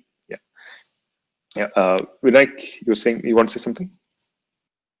ecosystem directly. Yeah. Vinayak, you were saying you want to say something?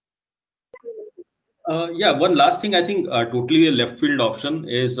 Yeah, one last thing, I think totally a left field option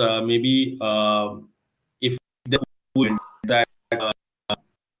is maybe if they would that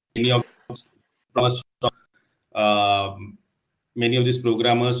many of us many of these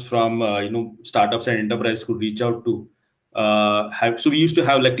programmers from startups and enterprise could reach out to so we used to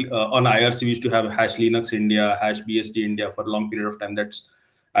have like on IRC we used to have #Linux India, #BSD India for a long period of time.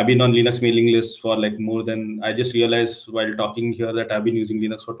 I've been on Linux mailing lists for like more than, I just realized while talking here that I've been using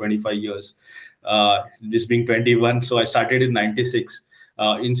Linux for 25 years. This being 21, so I started in 96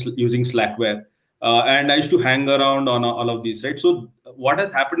 using Slackware. And I used to hang around on all of these, right? So what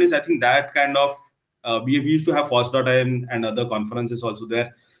has happened is I think that kind of, we used to have FOSS.in and other conferences also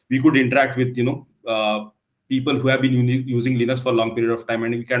there. We could interact with, people who have been using Linux for a long period of time,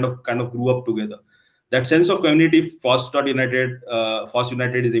 and we kind of grew up together. That sense of community FOSS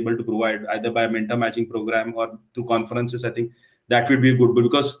United is able to provide either by a mentor matching program or through conferences. I think that would be good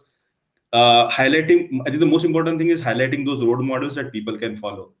because highlighting, I think the most important thing is highlighting those role models that people can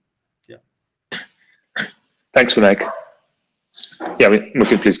follow. Yeah. Thanks, Vinayak. Yeah,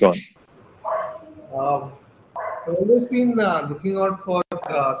 Mukul, please go on. I've always been looking out for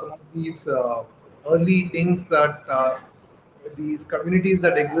some of these early things that these communities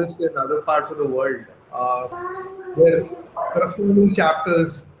that exist in other parts of the world. Their corresponding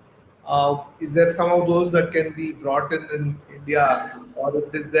chapters, is there some of those that can be brought in India, or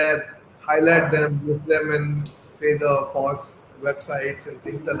if it is there, highlight them, use them in, say, the FOSS websites and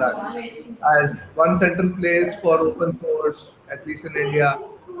things like that, as one central place for open source, at least in India,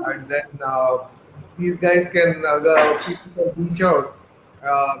 and then these guys can, people can reach out,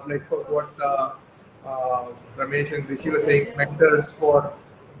 like for what Ramesh and Rishi were saying, mentors for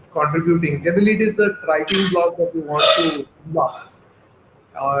contributing. Generally, it is the writing blog that you want to block,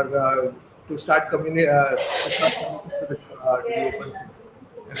 or to start communicating to the open,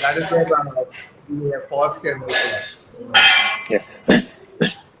 and that is where the FOSS can help. Yeah.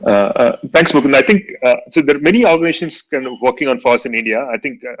 Thanks, Mukund. I think so. There are many organizations kind of working on FOSS in India. I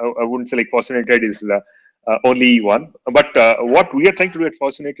think I wouldn't say like FOSS United is only one, but what we are trying to do at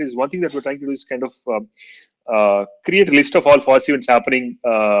FOSS United is one thing that we're trying to do is kind of create a list of all FOSS events happening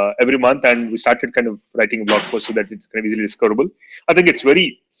every month, and we started kind of writing a blog post so that it's kind of easily discoverable. I think it's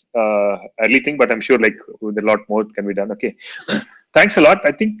very early thing, but I'm sure like with a lot more can be done. Okay, thanks a lot.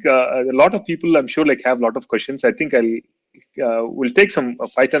 I think a lot of people I'm sure like have a lot of questions. I think we'll take some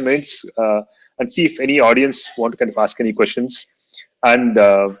 5-10 minutes and see if any audience want to kind of ask any questions, and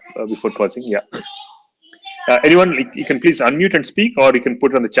before closing, yeah. Anyone, you can please unmute and speak, or you can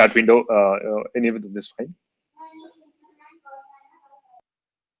put it on the chat window. Any of this is fine.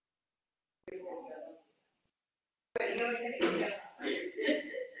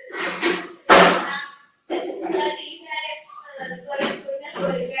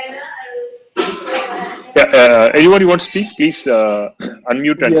 Yeah, anyone you want to speak, please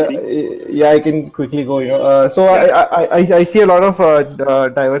unmute and speak. Yeah, I can quickly go. So Yeah. I see a lot of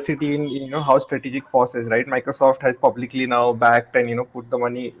diversity in how strategic FOSS is, right? Microsoft has publicly now backed and put the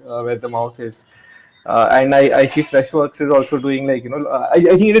money where the mouth is, and I see Freshworks is also doing I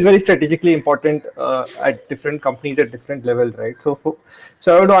think it is very strategically important at different companies at different levels, right? So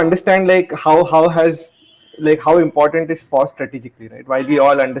I want to understand how important is FOSS strategically, right? While we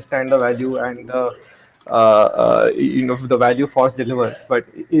all understand the value and the value FOSS delivers, but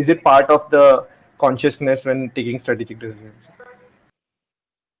is it part of the consciousness when taking strategic decisions?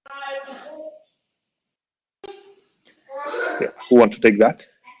 Yeah. Who wants to take that?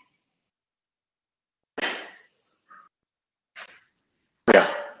 Yeah.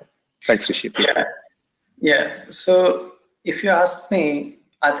 Thanks, Rishi. Please. Yeah. So if you ask me,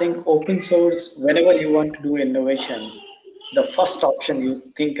 I think open source, whenever you want to do innovation, the first option you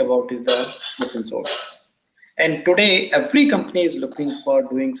think about is the open source. And today, every company is looking for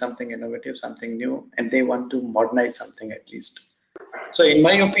doing something innovative, something new, and they want to modernize something at least. So in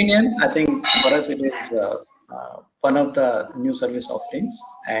my opinion, I think for us, it is one of the new service offerings,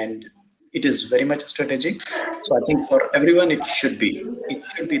 and it is very much strategic. So I think for everyone, it should be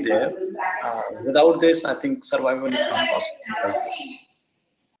there. Without this, I think survival is not possible.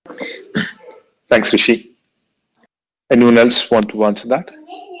 Thanks, Rishi. Anyone else want to answer that?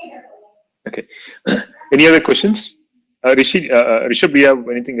 Okay. Any other questions? Rishi, Rishabh, do you have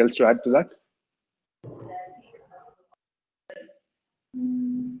anything else to add to that?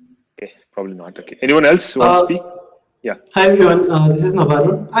 Okay, probably not. Okay. Anyone else want to speak? Yeah. Hi everyone, this is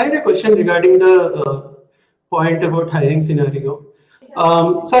Navarro. I had a question regarding the point about hiring scenario.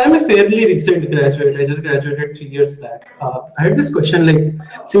 So I'm a fairly recent graduate. I just graduated 3 years back. I had this question,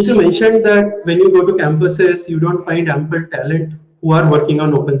 since you mentioned that when you go to campuses, you don't find ample talent who are working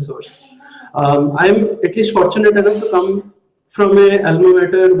on open source. I'm at least fortunate enough to come from a alma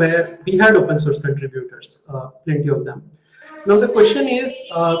mater where we had open source contributors, plenty of them. Now the question is,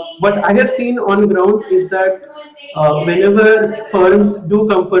 what I have seen on ground is that whenever firms do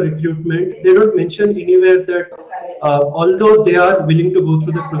come for recruitment, they don't mention anywhere that although they are willing to go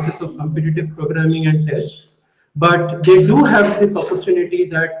through the process of competitive programming and tests, but they do have this opportunity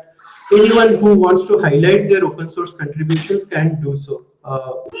that anyone who wants to highlight their open source contributions can do so,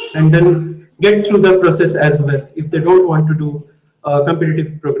 and then get through the process as well if they don't want to do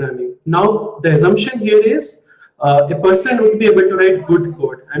competitive programming. Now the assumption here is a person would be able to write good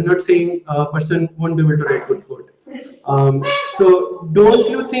code. I'm not saying a person won't be able to write good code. So don't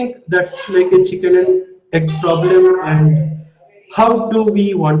you think that's like a chicken and egg problem, and how do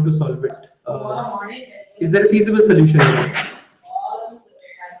we want to solve it? Is there a feasible solution here?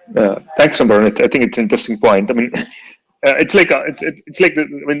 Thanks, Amber. I think it's an interesting point. I mean, it's like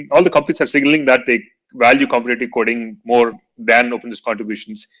when all the companies are signaling that they value competitive coding more than open source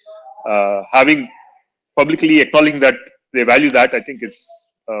contributions, having publicly acknowledging that they value that, I think it's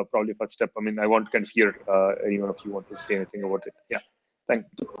probably a first step. I mean, I want to kind of hear anyone of you want to say anything about it. Yeah, thank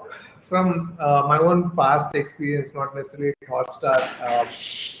you. From my own past experience, not necessarily Hotstar, I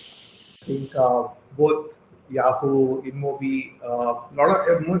think both Yahoo, InMobi,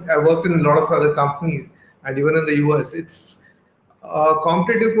 I worked in a lot of other companies, and even in the US, it's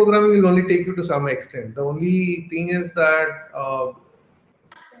competitive programming will only take you to some extent. The only thing is that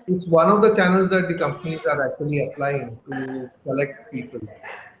it's one of the channels that the companies are actually applying to select people.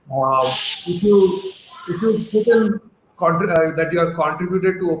 If you put in that you are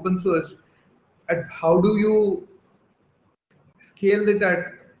contributed to open source, how do you scale it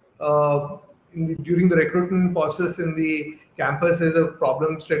during the recruitment process in the campus is a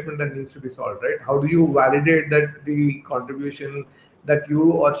problem statement that needs to be solved, right? How do you validate that the contribution that he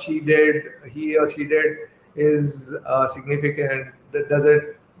or she did is significant? Does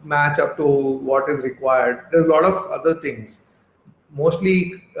it match up to what is required. There's a lot of other things.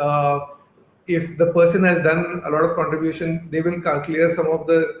 Mostly, if the person has done a lot of contribution, they will clear some of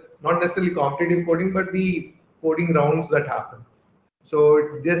the, not necessarily competitive coding, but the coding rounds that happen. So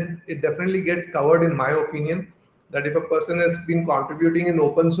it definitely gets covered, in my opinion, that if a person has been contributing in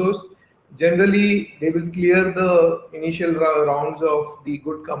open source, generally they will clear the initial rounds of the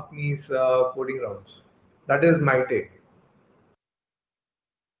good companies' coding rounds. That is my take.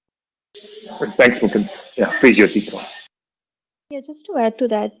 Thanks, Mukund. Yeah, please, Jyoti. Yeah, just to add to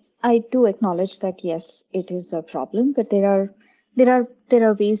that, I do acknowledge that yes, it is a problem, but there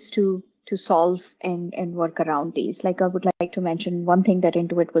are ways to solve and work around these. Like I would like to mention one thing that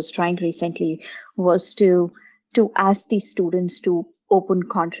Intuit was trying recently was to ask the students to open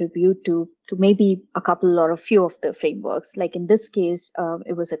contribute to maybe a couple or a few of the frameworks. Like in this case,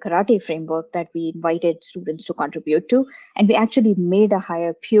 it was a karate framework that we invited students to contribute to, and we actually made a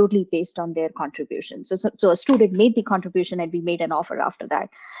hire purely based on their contribution. So a student made the contribution and we made an offer after that.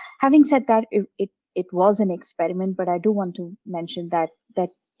 Having said that, it was an experiment, but I do want to mention that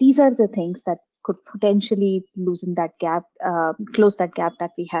these are the things that could potentially loosen that gap, close that gap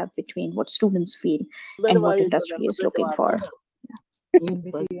that we have between what students feel and what industry is looking for.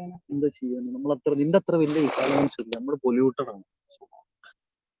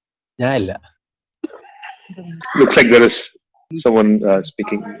 Looks like there is someone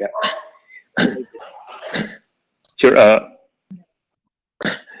speaking. Yeah. Sure.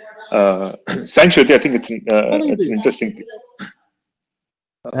 Thanks, Jyoti. I think it's an interesting thing.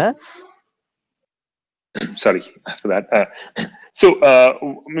 Sorry for that. So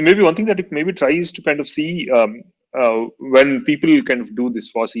maybe one thing that it maybe tries to kind of see when people kind of do this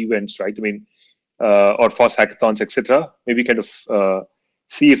FOSS events, right? I mean, or FOSS hackathons, etc. Maybe kind of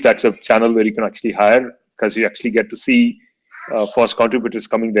see if that's a channel where you can actually hire, because you actually get to see FOSS contributors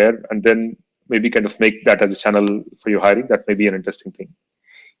coming there, and then maybe kind of make that as a channel for your hiring. That may be an interesting thing.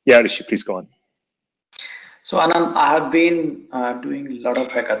 Yeah, Rishi, please go on. So Anand, I have been doing a lot of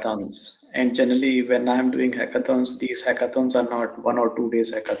hackathons, and generally when I am doing hackathons, these hackathons are not 1 or 2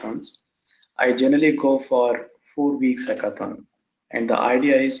 days hackathons. I generally go for 4 weeks hackathon, and the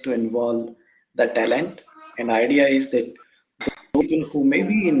idea is to involve the talent, and the idea is that those people who may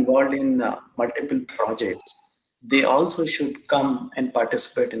be involved in multiple projects, they also should come and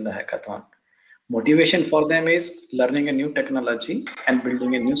participate in the hackathon. Motivation for them is learning a new technology and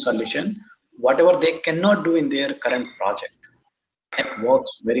building a new solution, whatever they cannot do in their current project. It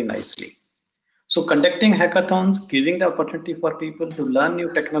works very nicely. So conducting hackathons, giving the opportunity for people to learn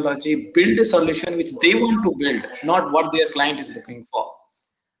new technology, build a solution which they want to build, not what their client is looking for.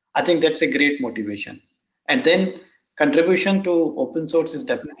 I think that's a great motivation. And then contribution to open source is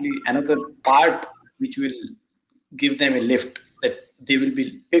definitely another part which will give them a lift, that they will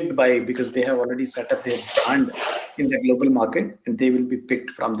be picked by, because they have already set up their brand in the global market, and they will be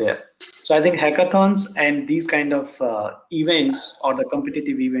picked from there. So I think hackathons and these kind of events, or the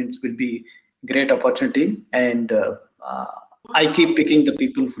competitive events, will be great opportunity. And I keep picking the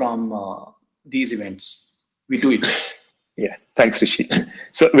people from these events. We do it. Yeah, thanks, Rishi.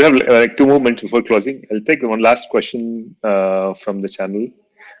 So we have like 2 more minutes before closing. I'll take one last question from the channel,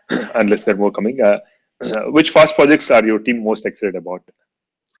 unless there are more coming. Which FOSS projects are your team most excited about?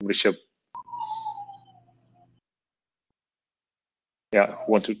 Rishabh. Yeah,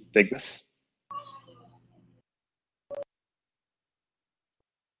 who wants to take this?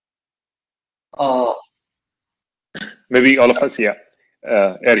 Maybe all of us, yeah.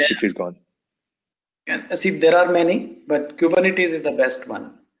 Rishi, please go on. See, there are many, but Kubernetes is the best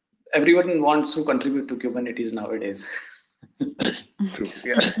one. Everyone wants to contribute to Kubernetes nowadays. True.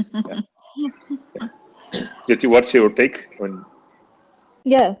 Yeah. Jyoti, what's your take?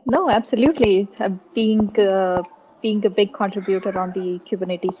 Yeah, no, absolutely. Being a big contributor on the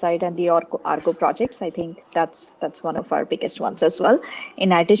Kubernetes side and the Argo projects, I think that's one of our biggest ones as well.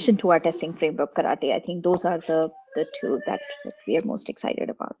 In addition to our testing framework Karate, I think those are the 2 that we are most excited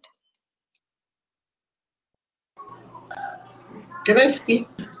about. Can I speak?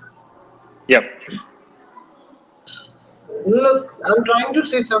 Yeah. Look, I'm trying to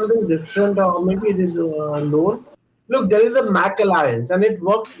say something different, or maybe it is known. Look, there is a Mac Alliance, and it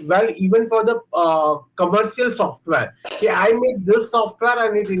works well even for the commercial software. Okay, I make this software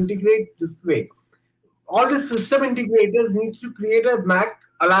and it integrates this way. All the system integrators needs to create a Mac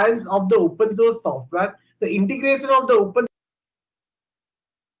Alliance of the open source software. The integration of the open.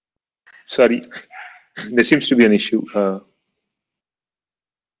 Sorry, there seems to be an issue.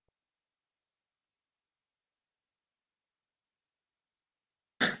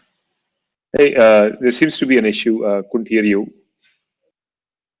 Hey, there seems to be an issue. Couldn't hear you.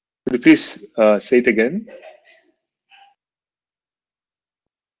 Could you please say it again?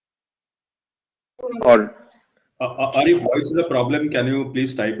 Or if voice is a problem, can you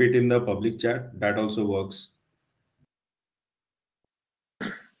please type it in the public chat? That also works.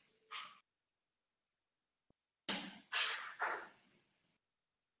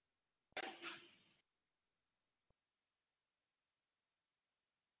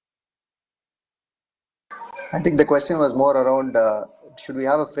 I think the question was more around should we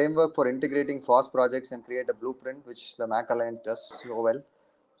have a framework for integrating FOSS projects and create a blueprint, which the MAC Alliance does so well.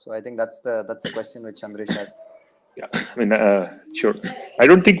 So I think that's the question which Chandresh had. Yeah, I mean, sure. I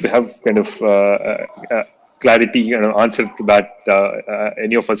don't think we have kind of clarity answer to that.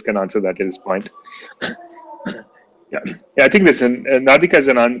 Any of us can answer that at this point. Yeah, I think this Nadik has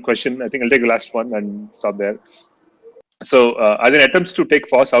an question. I think I'll take the last one and stop there. So, are there attempts to take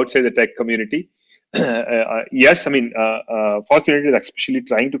FOSS outside the tech community? Yes, I mean, FOSS United is especially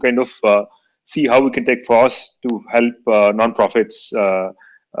trying to kind of see how we can take FOSS to help nonprofits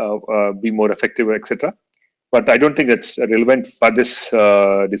be more effective, etc. But I don't think that's relevant for this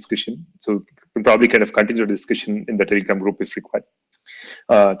discussion. So we'll probably kind of continue the discussion in the Telegram group if required.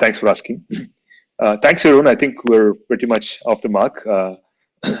 Thanks for asking. Thanks, everyone. I think we're pretty much off the mark.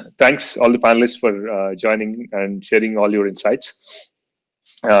 Thanks all the panelists for joining and sharing all your insights.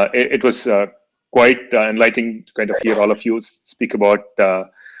 It was quite enlightening to kind of hear all of you speak about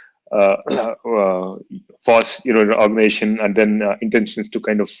FOSS, organization, and then intentions to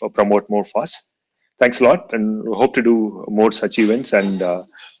kind of promote more FOSS. Thanks a lot, and we hope to do more such events, and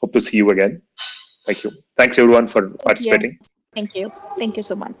hope to see you again. Thank you. Thanks everyone for participating. Thank you. Thank you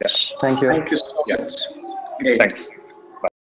so much. Thank you. Thank you so much. Great. Thanks.